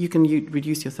you can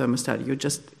reduce your thermostat. You're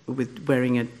just with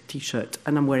wearing a T-shirt,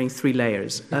 and I'm wearing 3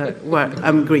 layers. Well,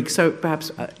 I'm Greek, so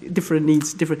perhaps different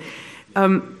needs, different.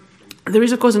 There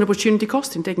is, of course, an opportunity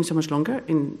cost in taking so much longer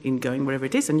in going wherever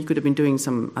it is, and you could have been doing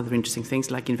some other interesting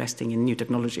things like investing in new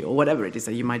technology or whatever it is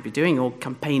that you might be doing, or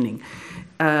campaigning.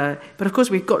 But of course,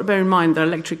 we've got to bear in mind that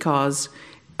electric cars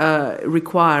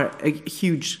require a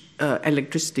huge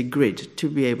electricity grid to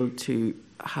be able to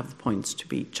have the points to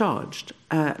be charged.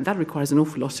 That requires an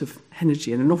awful lot of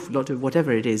energy and an awful lot of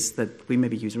whatever it is that we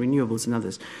maybe use, renewables and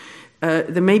others.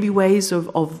 There may be ways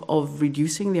of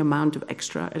reducing the amount of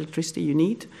extra electricity you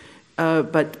need,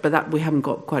 but that we haven't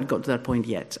quite got to that point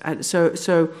yet.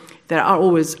 So there are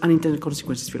always unintended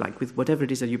consequences, if you like, with whatever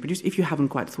it is that you produce, if you haven't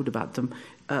quite thought about them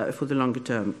for the longer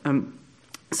term.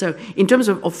 So in terms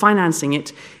of financing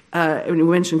it, we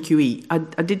mentioned QE.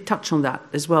 I did touch on that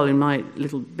as well in my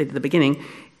little bit at the beginning.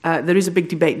 there is a big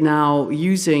debate now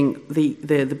using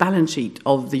the balance sheet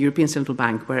of the European Central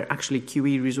Bank, where actually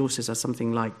QE resources are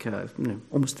something like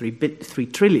almost 3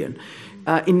 trillion,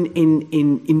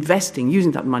 in investing,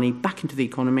 using that money back into the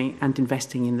economy and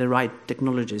investing in the right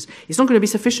technologies. It's not going to be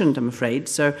sufficient, I'm afraid.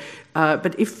 So,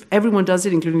 but if everyone does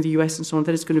it, including the US and so on,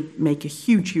 then it's going to make a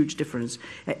huge, huge difference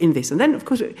in this. And then, of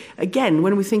course, again,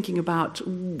 when we're thinking about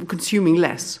consuming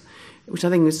less, which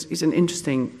I think is an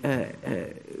interesting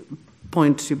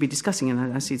point to be discussing,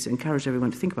 and I see it's encouraged everyone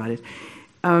to think about it.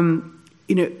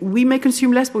 We may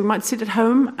consume less, but we might sit at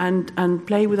home and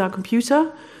play with our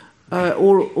computer,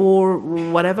 or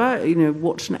whatever,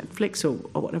 watch Netflix or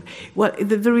whatever. Well,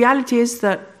 the reality is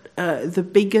that the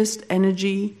biggest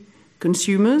energy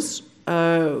consumers,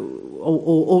 energy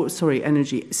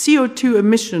CO2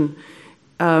 emission,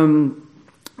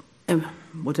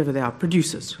 whatever they are,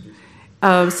 producers,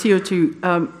 CO2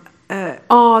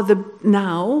 are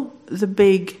now the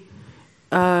big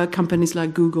companies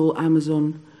like Google,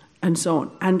 Amazon, and so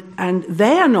on. And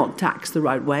they are not taxed the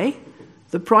right way.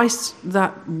 The price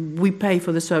that we pay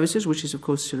for the services, which is, of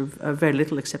course, sort of very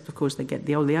little, except, of course, they get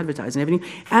all the advertising and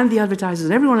everything, and the advertisers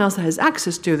and everyone else that has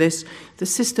access to this, the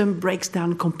system breaks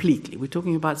down completely. We're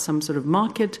talking about some sort of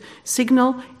market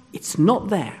signal. It's not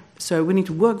there. So we need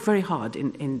to work very hard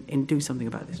in doing something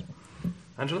about this.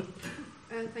 Angela?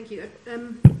 Thank you.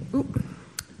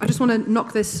 I just want to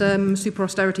knock this super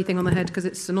austerity thing on the head because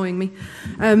it's annoying me.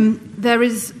 There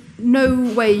is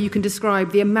no way you can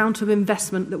describe the amount of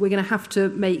investment that we're going to have to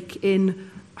make in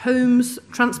homes,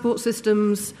 transport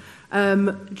systems,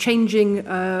 changing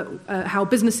how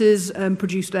businesses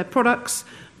produce their products,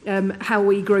 how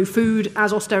we grow food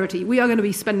as austerity. We are going to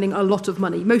be spending a lot of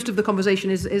money. Most of the conversation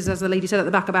is, as the lady said at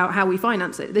the back, about how we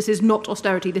finance it. This is not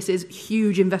austerity. This is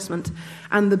huge investment.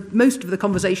 And most of the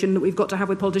conversation that we've got to have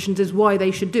with politicians is why they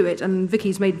should do it. And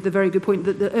Vicky's made the very good point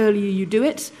that the earlier you do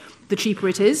it, the cheaper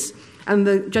it is. And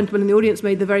the gentleman in the audience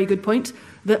made the very good point.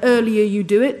 The earlier you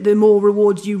do it, the more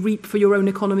rewards you reap for your own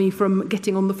economy from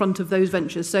getting on the front of those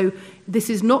ventures. So this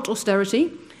is not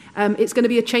austerity. It's going to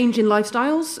be a change in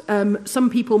lifestyles. Some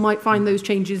people might find those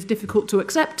changes difficult to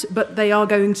accept, but they are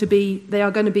going to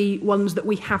be ones that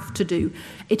we have to do.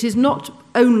 It is not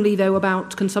only, though,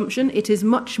 about consumption. It is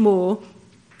much more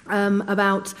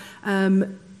about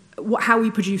how we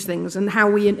produce things and how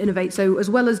we innovate. So as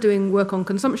well as doing work on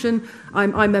consumption,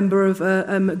 I'm a member of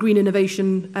a Green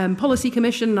Innovation Policy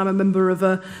Commission. I'm a member of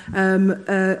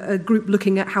a group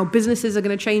looking at how businesses are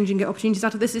going to change and get opportunities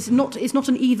out of this. It's not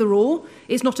an either or.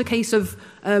 It's not a case of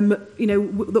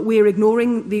that we're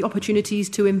ignoring the opportunities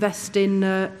to invest in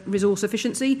resource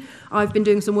efficiency. I've been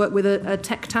doing some work with a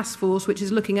tech task force which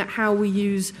is looking at how we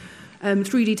use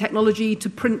 3D technology to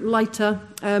print lighter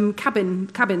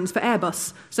cabins for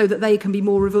Airbus so that they can be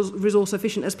more resource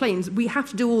efficient as planes. We have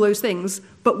to do all those things,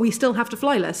 but we still have to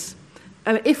fly less.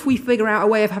 If we figure out a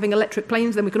way of having electric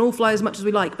planes, then we can all fly as much as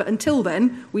we like. But until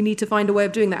then, we need to find a way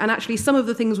of doing that. And actually, some of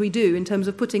the things we do in terms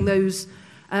of putting those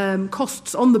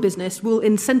costs on the business will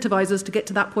incentivize us to get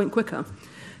to that point quicker.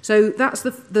 So that's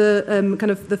the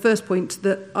kind of the first point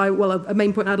a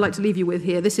main point I'd like to leave you with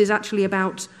here. This is actually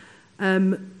about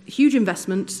huge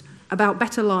investment, about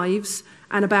better lives,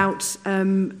 and about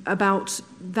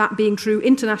that being true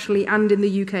internationally and in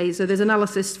the UK. So there's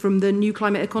analysis from the New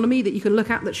Climate Economy that you can look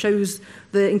at that shows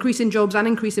the increase in jobs and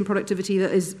increase in productivity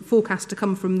that is forecast to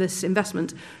come from this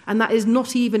investment. And that is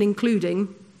not even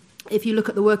including, if you look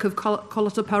at the work of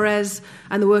Carlota Perez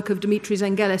and the work of Dimitris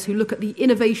Engelis, who look at the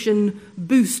innovation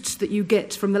boosts that you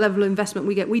get from the level of investment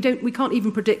we get, we can't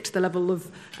even predict the level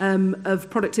of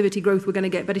productivity growth we're going to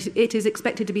get, but it is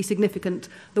expected to be significant.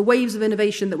 The waves of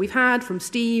innovation that we've had from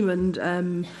STEAM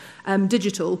and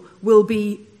digital will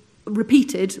be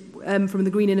repeated from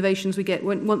the green innovations we get.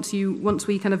 Once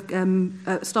we kind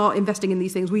of start investing in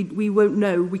these things, we won't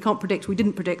know. We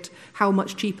didn't predict how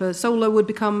much cheaper solar would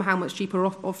become, how much cheaper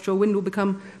offshore wind will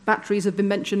become. Batteries have been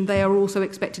mentioned. They are also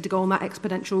expected to go on that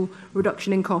exponential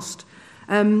reduction in cost.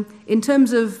 In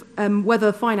terms of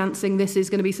whether financing this is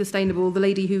going to be sustainable, the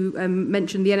lady who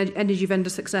mentioned the energy vendor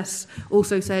success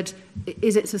also said,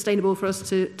 is it sustainable for us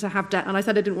to have debt? And I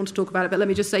said I didn't want to talk about it, but let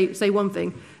me just say one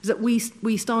thing, is that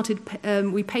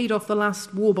we paid off the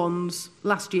last war bonds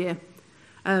last year.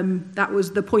 That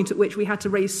was the point at which we had to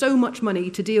raise so much money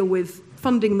to deal with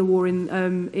funding the war in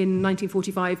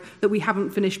 1945 that we haven't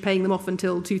finished paying them off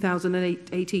until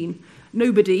 2018.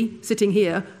 Nobody sitting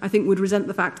here, I think, would resent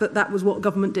the fact that that was what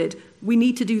government did. We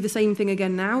need to do the same thing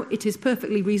again now. It is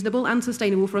perfectly reasonable and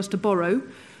sustainable for us to borrow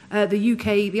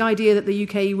the idea that the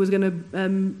UK was going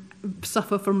to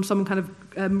suffer from some kind of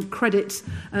credit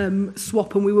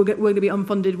swap and we were going to be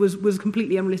unfunded was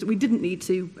completely unrealistic. We didn't need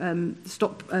to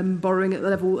stop borrowing at the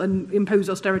level and impose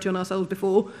austerity on ourselves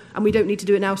before, and we don't need to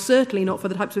do it now, certainly not for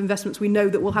the types of investments we know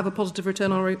that will have a positive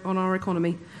return on our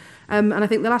economy. And I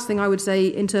think the last thing I would say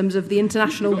in terms of the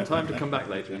international... You've got time to come back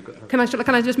later. Can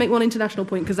I just make one international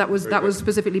point, because that was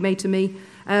specifically made to me.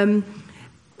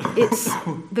 It's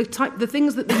the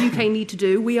things that the UK need to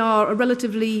do. We are a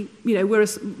relatively, we're a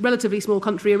relatively small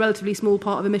country, a relatively small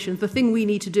part of emissions. The thing we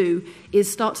need to do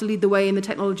is start to lead the way in the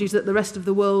technologies that the rest of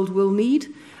the world will need,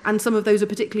 and some of those are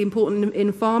particularly important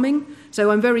in farming.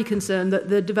 So I'm very concerned that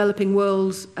the developing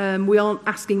worlds, we aren't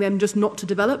asking them just not to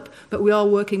develop, but we are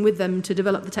working with them to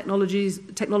develop the technologies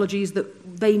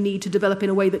that they need to develop in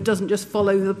a way that doesn't just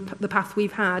follow the path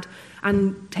we've had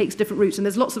and takes different routes. And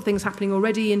there's lots of things happening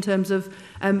already in terms of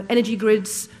energy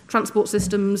grids, transport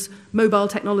systems, mobile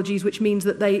technologies, which means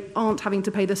that they aren't having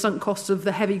to pay the sunk costs of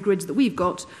the heavy grids that we've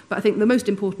got. But I think the most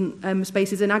important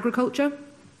space is in agriculture,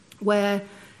 where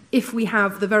if we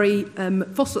have the very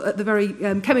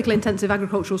chemical-intensive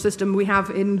agricultural system we have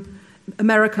in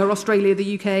America, Australia,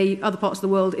 the UK, other parts of the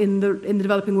world, in the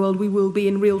developing world, we will be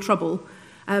in real trouble.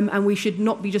 And we should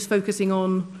not be just focusing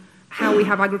on how we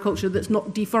have agriculture that's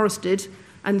not deforested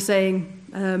and saying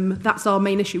that's our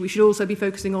main issue. We should also be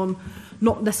focusing on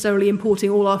not necessarily importing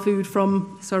all our food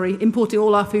from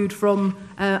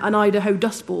an Idaho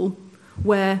Dust Bowl,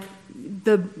 where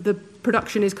the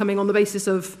production is coming on the basis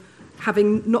of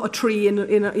having not a tree in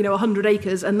 100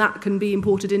 acres, and that can be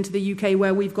imported into the UK,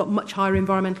 where we've got much higher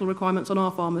environmental requirements on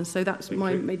our farmers. So that's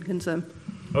my main concern.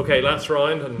 Okay, last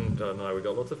round, and now we've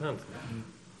got lots of hands.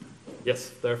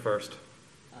 Yes, there first.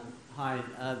 Hi.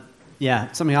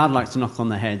 Yeah, something I'd like to knock on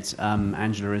the head,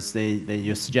 Angela, is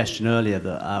your suggestion earlier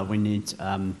that we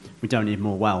don't need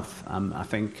more wealth. I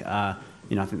think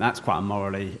that's quite a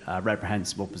morally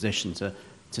reprehensible position to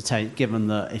take, given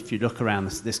that if you look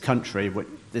around this country,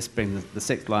 this being the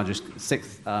sixth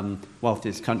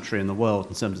wealthiest country in the world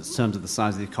in terms of the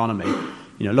size of the economy,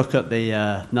 look at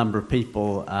the number of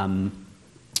people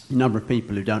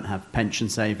who don't have pension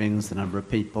savings, the number of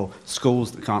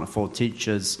schools that can't afford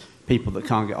teachers, people that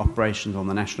can't get operations on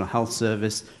the National Health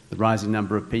Service, the rising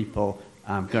number of people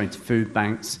going to food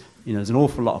banks. There's an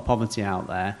awful lot of poverty out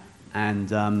there, and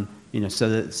so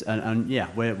that's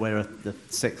we're the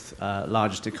sixth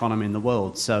largest economy in the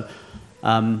world. So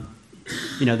and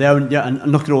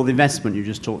look at all the investment you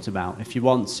just talked about. If you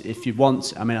want,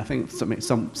 I think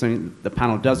something the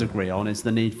panel does agree on is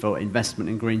the need for investment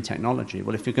in green technology.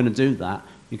 Well, if you're going to do that,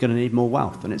 you're going to need more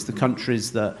wealth, and it's the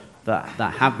countries that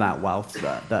have that wealth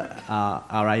that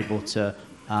are able to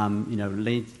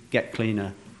get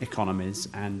cleaner economies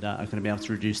and are going to be able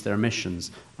to reduce their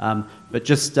emissions. But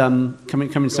just coming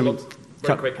to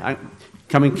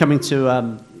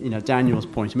Daniel's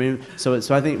point. I mean, so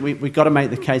I think we've got to make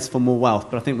the case for more wealth,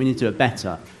 but I think we need to do it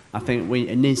better. I think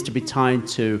it needs to be tied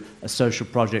to a social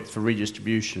project for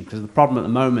redistribution, because the problem at the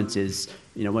moment is,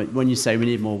 when you say we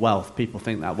need more wealth, people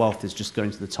think that wealth is just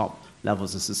going to the top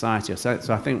levels of society. So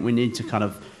I think we need to kind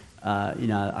of,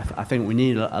 I think we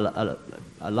need a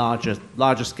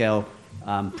larger scale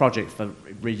project for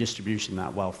redistributing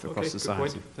that wealth across society.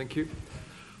 Good point. Thank you.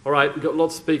 All right, we've got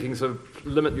lots speaking, so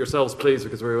limit yourselves, please,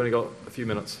 because we've only got a few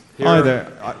minutes. Hi there.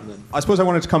 I suppose I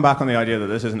wanted to come back on the idea that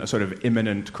this isn't a sort of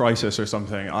imminent crisis or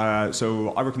something. So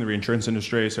I work in the reinsurance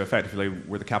industry, so effectively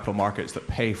we're the capital markets that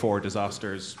pay for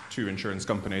disasters to insurance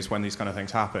companies when these kind of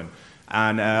things happen.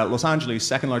 And Los Angeles,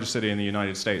 second largest city in the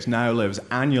United States, now lives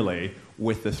annually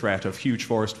with the threat of huge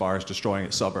forest fires destroying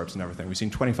its suburbs and everything. We've seen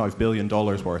 $25 billion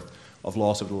worth of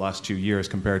loss over the last 2 years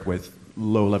compared with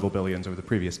low-level billions over the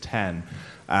previous 10.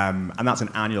 And that's an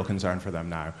annual concern for them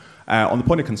now. On the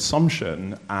point of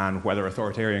consumption and whether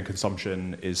authoritarian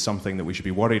consumption is something that we should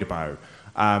be worried about,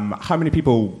 how many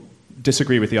people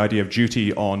disagree with the idea of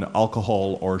duty on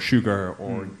alcohol or sugar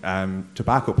or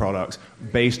tobacco products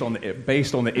based on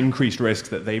the increased risks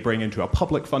that they bring into a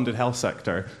public-funded health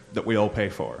sector that we all pay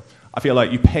for? I feel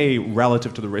like you pay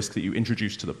relative to the risk that you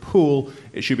introduce to the pool.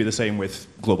 It should be the same with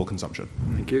global consumption.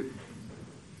 Thank you.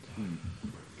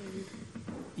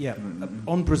 Yeah,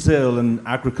 on Brazil and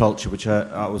agriculture, which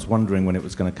I was wondering when it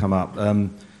was going to come up,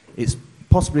 it's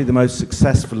possibly the most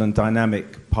successful and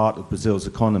dynamic part of Brazil's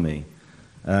economy.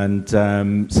 And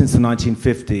since the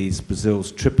 1950s,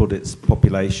 Brazil's tripled its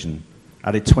population,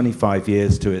 added 25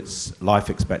 years to its life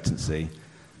expectancy,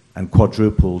 and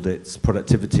quadrupled its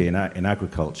productivity in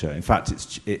agriculture. In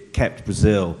fact, it kept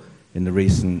Brazil in the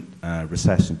recent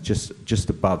recession just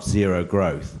above zero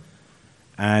growth.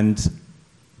 And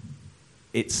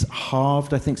It's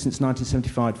halved, I think, since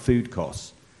 1975 food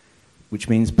costs, which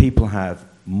means people have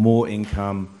more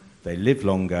income, they live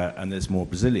longer, and there's more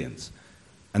Brazilians.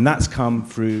 And that's come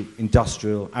through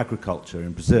industrial agriculture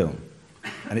in Brazil.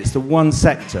 And it's the one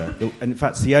sector, and in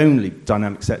fact it's the only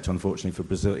dynamic sector, unfortunately, for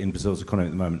Brazil, in Brazil's economy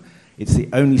at the moment. It's the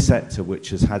only sector which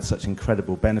has had such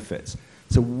incredible benefits.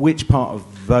 So which part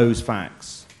of those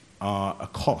facts are a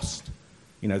cost?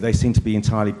 You know, they seem to be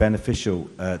entirely beneficial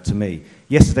to me.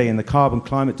 Yesterday in the carbon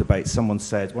climate debate, someone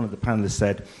said, one of the panelists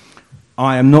said,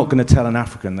 I am not going to tell an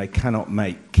African they cannot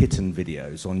make kitten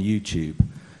videos on YouTube.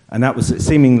 And that was a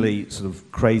seemingly sort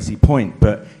of crazy point,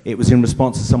 but it was in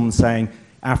response to someone saying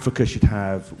Africa should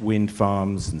have wind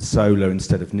farms and solar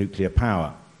instead of nuclear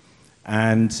power.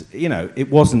 And, you know,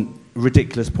 it wasn't a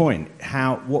ridiculous point.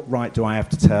 What right do I have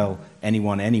to tell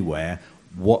anyone anywhere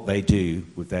what they do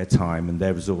with their time and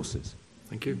their resources?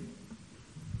 Thank you.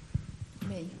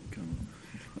 Me.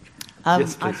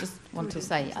 Yes, I just want to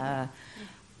say,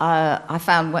 I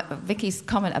found Vicky's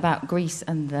comment about Greece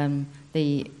and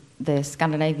the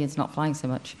Scandinavians not flying so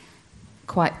much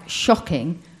quite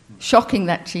shocking. Shocking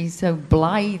that she so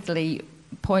blithely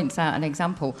points out an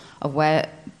example of where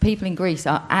people in Greece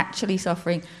are actually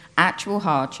suffering actual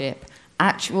hardship,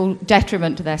 actual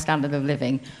detriment to their standard of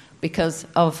living because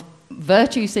of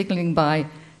virtue signalling by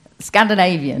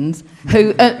Scandinavians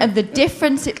who, and the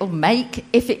difference it'll make,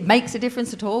 if it makes a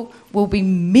difference at all, will be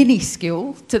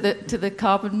minuscule to the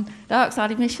carbon dioxide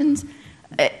emissions.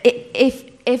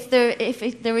 If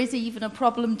there is even a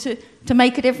problem to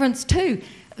make a difference too.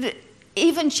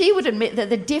 Even she would admit that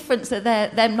the difference that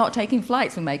them not taking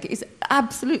flights will make is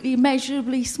absolutely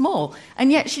immeasurably small.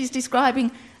 And yet she's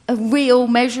describing a real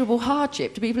measurable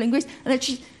hardship to people in Greece. And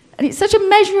it's such a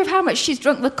measure of how much she's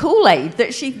drunk the Kool-Aid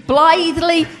that she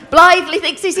blithely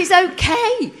thinks this is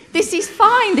okay. This is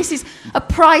fine. This is a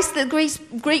price that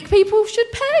Greek people should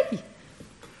pay.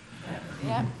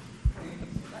 Yeah.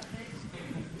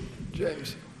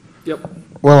 James. Yep.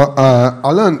 Well,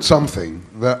 I learned something,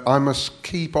 that I must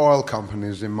keep oil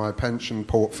companies in my pension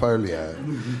portfolio,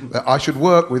 that I should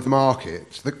work with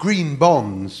markets, that green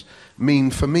bonds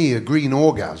mean for me a green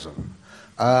orgasm,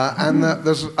 and that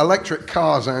there's electric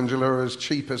cars, Angela, are as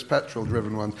cheap as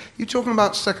petrol-driven ones. You're talking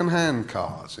about second-hand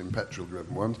cars in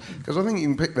petrol-driven ones, because I think you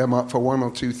can pick them up for £1,000 or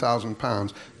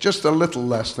 £2,000, just a little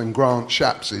less than Grant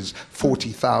Shapps'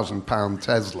 £40,000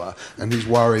 Tesla, and he's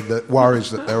worries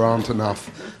that there aren't enough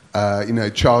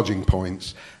charging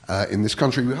points in this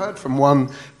country. We heard from one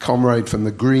comrade from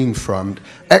the Green Front,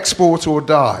 export or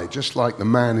die, just like the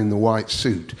man in the white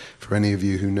suit, for any of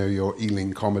you who know your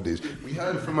Ealing comedies. We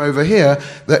heard from over here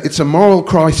that it's a moral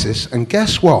crisis, and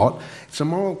guess what? It's a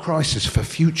moral crisis for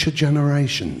future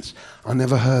generations. I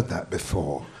never heard that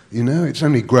before. You know, it's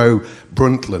only Gro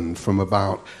Brundtland from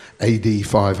about AD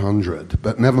 500,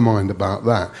 but never mind about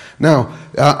that. Now,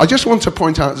 I just want to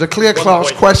point out, there's a clear class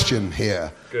question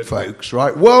here. Good. Folks,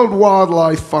 right? World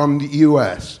Wildlife Fund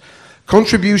US.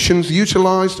 Contributions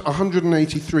utilized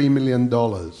 $183 million.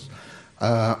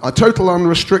 A total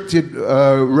unrestricted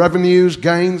revenues,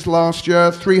 gains last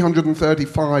year,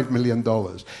 $335 million.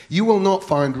 You will not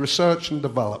find research and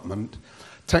development,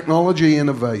 technology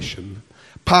innovation,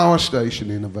 power station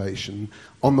innovation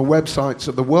on the websites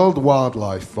of the World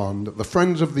Wildlife Fund, the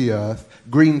Friends of the Earth,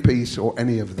 Greenpeace, or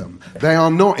any of them. They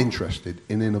are not interested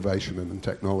in innovation and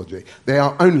technology. They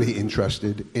are only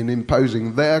interested in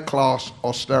imposing their class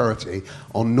austerity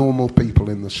on normal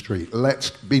people in the street. Let's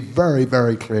be very,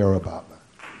 very clear about that.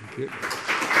 Thank you.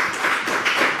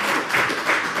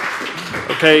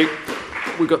 Okay,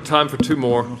 we've got time for two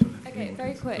more. Okay,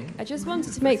 very quick. I just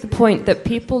wanted to make the point that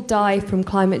people die from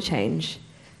climate change.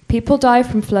 People die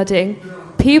from flooding.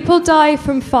 People die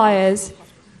from fires.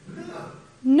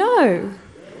 No.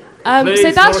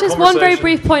 So that's just one very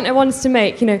brief point I wanted to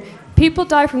make. You know, people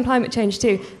die from climate change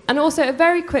too. And also a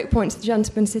very quick point to the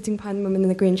gentleman sitting behind the woman in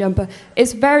the green jumper.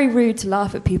 It's very rude to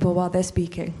laugh at people while they're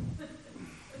speaking.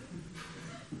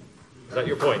 Is that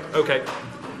your point? Okay.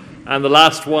 And the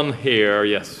last one here,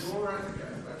 yes.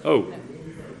 Oh,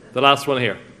 the last one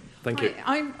here. Thank you.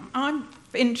 I've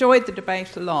enjoyed the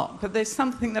debate a lot, but there's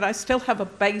something that I still have a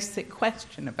basic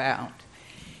question about.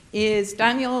 Is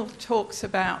Daniel talks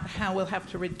about how we'll have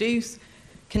to reduce,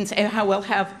 how we'll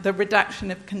have the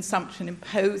reduction of consumption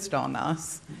imposed on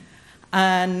us,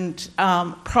 and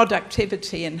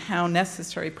productivity and how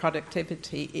necessary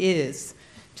productivity is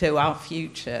to our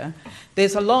future.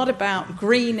 There's a lot about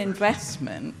green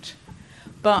investment,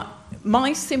 but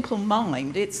my simple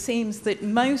mind, it seems that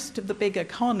most of the big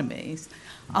economies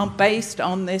are based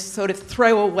on this sort of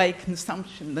throwaway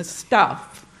consumption, the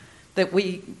stuff that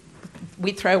we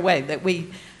throw away, that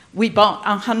we we bought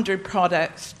 100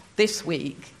 products this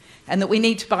week and that we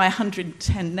need to buy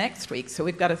 110 next week, so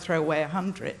we've got to throw away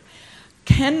 100.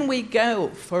 Can we go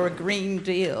for a Green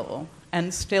Deal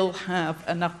and still have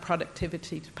enough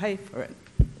productivity to pay for it?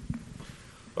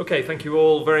 Okay, thank you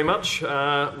all very much.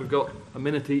 We've got a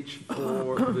minute each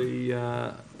for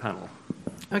the panel.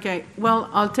 Okay, well,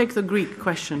 I'll take the Greek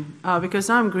question, because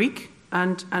I'm Greek,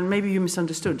 and maybe you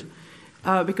misunderstood,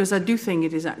 because I do think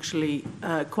it is actually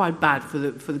quite bad for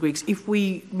the Greeks. If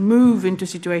we move into a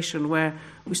situation where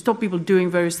we stop people doing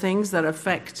various things that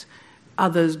affect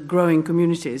others growing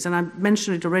communities, and I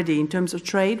mentioned it already, in terms of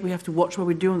trade, we have to watch what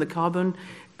we do on the carbon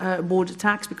border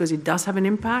tax, because it does have an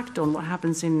impact on what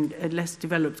happens in less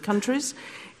developed countries.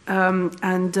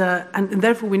 And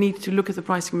therefore we need to look at the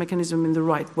pricing mechanism in the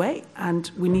right way,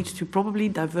 and we need to probably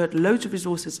divert loads of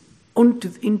resources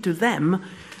into them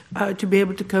to be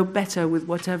able to cope better with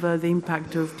whatever the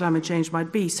impact of climate change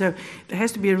might be. So there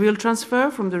has to be a real transfer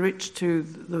from the rich to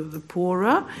the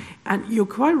poorer. And you're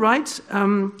quite right.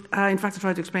 In fact, I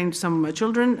tried to explain to some of my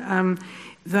children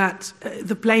that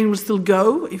the plane will still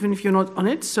go even if you're not on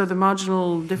it. So the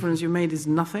marginal difference you made is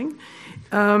nothing.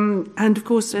 And of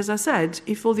course, as I said,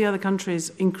 if all the other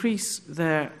countries increase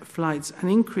their flights and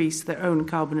increase their own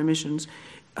carbon emissions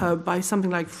by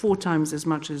something like 4 times as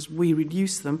much as we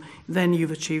reduce them, then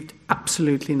you've achieved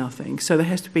absolutely nothing. So there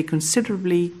has to be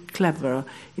considerably cleverer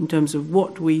in terms of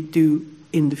what we do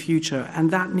in the future.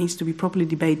 And that needs to be properly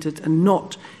debated and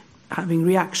not having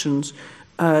reactions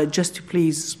just to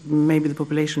please maybe the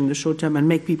population in the short term and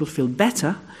make people feel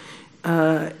better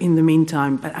in the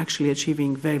meantime, but actually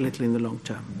achieving very little in the long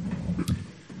term.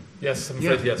 Yes, I'm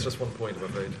afraid, yes, just one point, I'm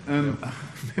afraid.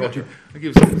 Roger. I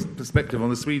give some perspective on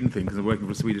the Sweden thing, because I'm working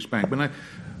for a Swedish bank.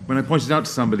 When I pointed out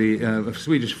to somebody, a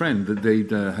Swedish friend, that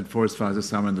they'd had forest fires this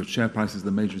summer and the share prices of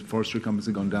the major forestry companies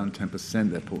had gone down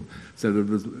 10%. So there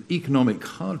was economic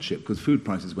hardship because food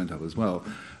prices went up as well.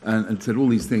 And said all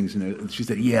these things, she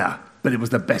said, yeah, but it was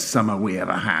the best summer we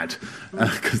ever had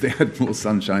because they had more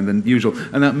sunshine than usual.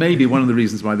 And that may be one of the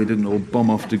reasons why they didn't all bomb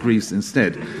off to Greece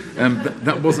instead.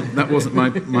 That wasn't my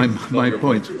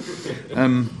point.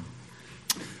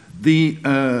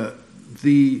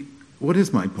 What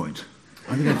is my point?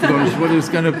 I think I forgot what it was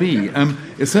going to be.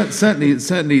 Certainly,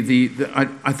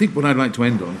 I think what I'd like to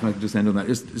end on, if I could just end on that,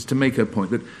 is to make a point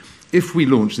that if we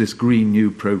launch this Green New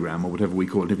Programme, or whatever we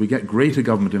call it, if we get greater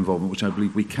government involvement, which I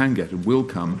believe we can get and will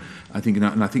come, I think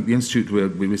the institute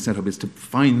we were set up is to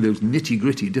find those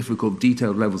nitty-gritty, difficult,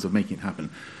 detailed levels of making it happen.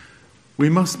 We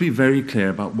must be very clear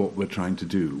about what we're trying to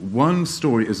do. One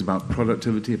story is about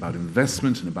productivity, about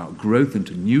investment, and about growth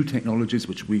into new technologies,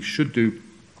 which we should do,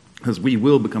 because we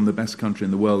will become the best country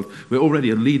in the world. We're already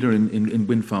a leader in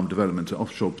wind farm development,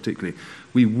 offshore particularly.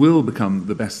 We will become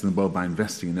the best in the world by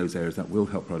investing in those areas. That will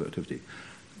help productivity.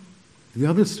 The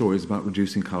other story is about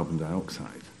reducing carbon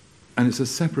dioxide, and it's a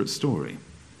separate story.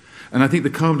 And I think the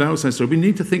carbon dioxide story, we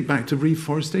need to think back to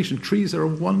reforestation. Trees are a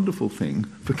wonderful thing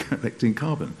for collecting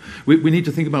carbon. We need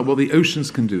to think about what the oceans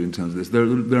can do in terms of this. There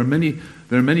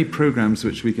are many programs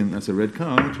which we can. That's a red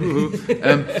card.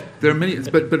 There are many,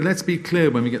 but let's be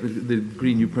clear when we get the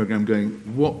Green New Programme going,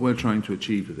 what we're trying to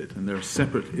achieve with it, and there are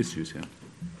separate issues here.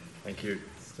 Thank you,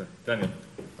 Daniel.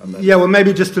 Yeah, well,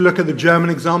 maybe just to look at the German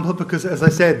example, because, as I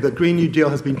said, the Green New Deal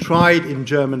has been tried in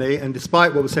Germany, and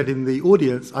despite what was said in the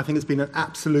audience, I think it's been an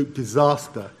absolute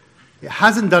disaster. It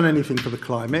hasn't done anything for the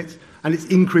climate, and it's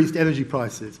increased energy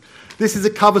prices. This is a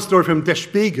cover story from Der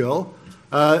Spiegel,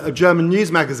 a German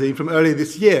news magazine from earlier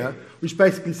this year, which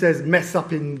basically says mess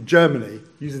up in Germany,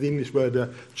 uses the English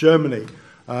word Germany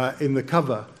in the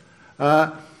cover.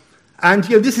 And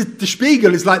this is Der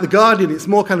Spiegel is like the Guardian. It's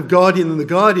more kind of Guardian than the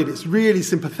Guardian. It's really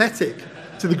sympathetic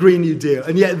to the Green New Deal,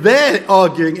 and yet they're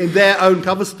arguing in their own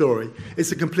cover story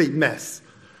it's a complete mess.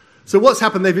 So what's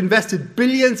happened? They've invested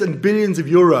billions and billions of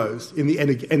euros in the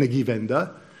Energiewende.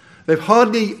 They've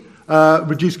hardly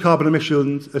reduced carbon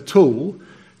emissions at all,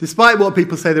 despite what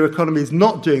people say their economy is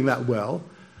not doing that well.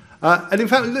 And in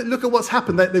fact, look at what's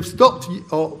happened. They've stopped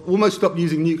or almost stopped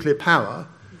using nuclear power.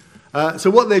 So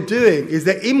what they're doing is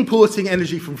they're importing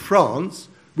energy from France,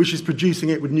 which is producing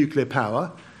it with nuclear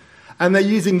power, and they're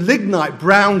using lignite,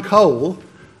 brown coal,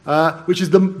 which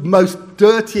is the most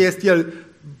dirtiest,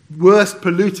 worst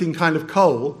polluting kind of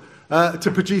coal,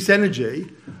 to produce energy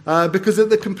because of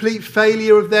the complete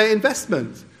failure of their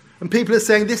investment. And people are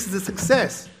saying this is a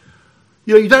success.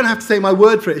 You don't have to say my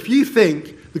word for it. If you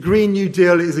think the Green New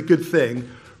Deal is a good thing,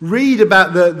 read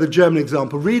about the German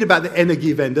example. Read about the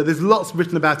Energiewende. There's lots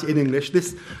written about it in English.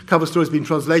 This cover story has been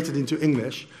translated into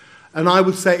English. And I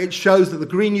would say it shows that the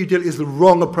Green New Deal is the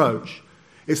wrong approach.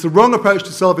 It's the wrong approach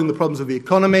to solving the problems of the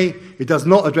economy. It does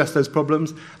not address those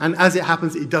problems. And as it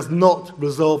happens, it does not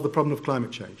resolve the problem of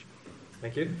climate change.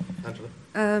 Thank you. Angela?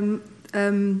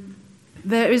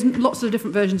 There is lots of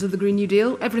different versions of the Green New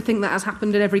Deal. Everything that has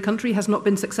happened in every country has not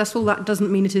been successful. That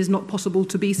doesn't mean it is not possible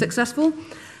to be successful.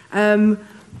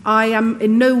 I am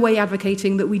in no way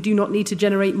advocating that we do not need to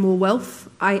generate more wealth.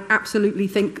 I absolutely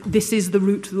think this is the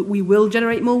route that we will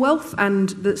generate more wealth, and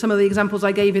that some of the examples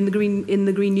I gave in the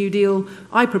Green New Deal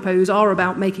I propose are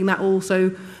about making that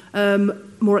also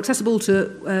more accessible to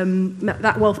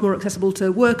that wealth more accessible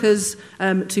to workers,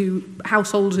 to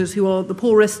householders who are the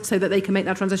poorest, so that they can make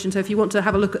that transition. So if you want to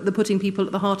have a look at the putting people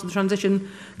at the heart of the transition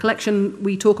collection,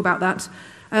 we talk about that.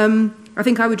 I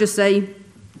think I would just say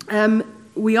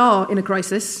we are in a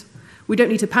crisis. We don't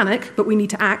need to panic, but we need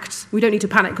to act. We don't need to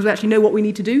panic because we actually know what we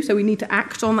need to do, so we need to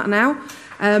act on that now.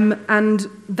 And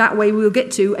that way we'll get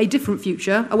to a different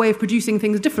future, a way of producing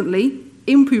things differently,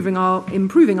 improving our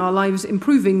lives,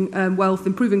 improving wealth,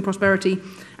 improving prosperity,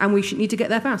 and we should need to get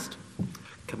there fast.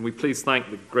 Can we please thank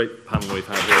the great panel we've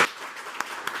had here?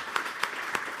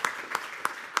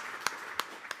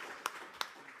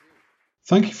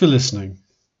 Thank you for listening.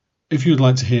 If you would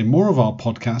like to hear more of our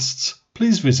podcasts,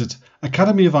 please visit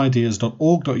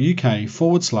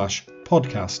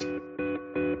academyofideas.org.uk/podcast.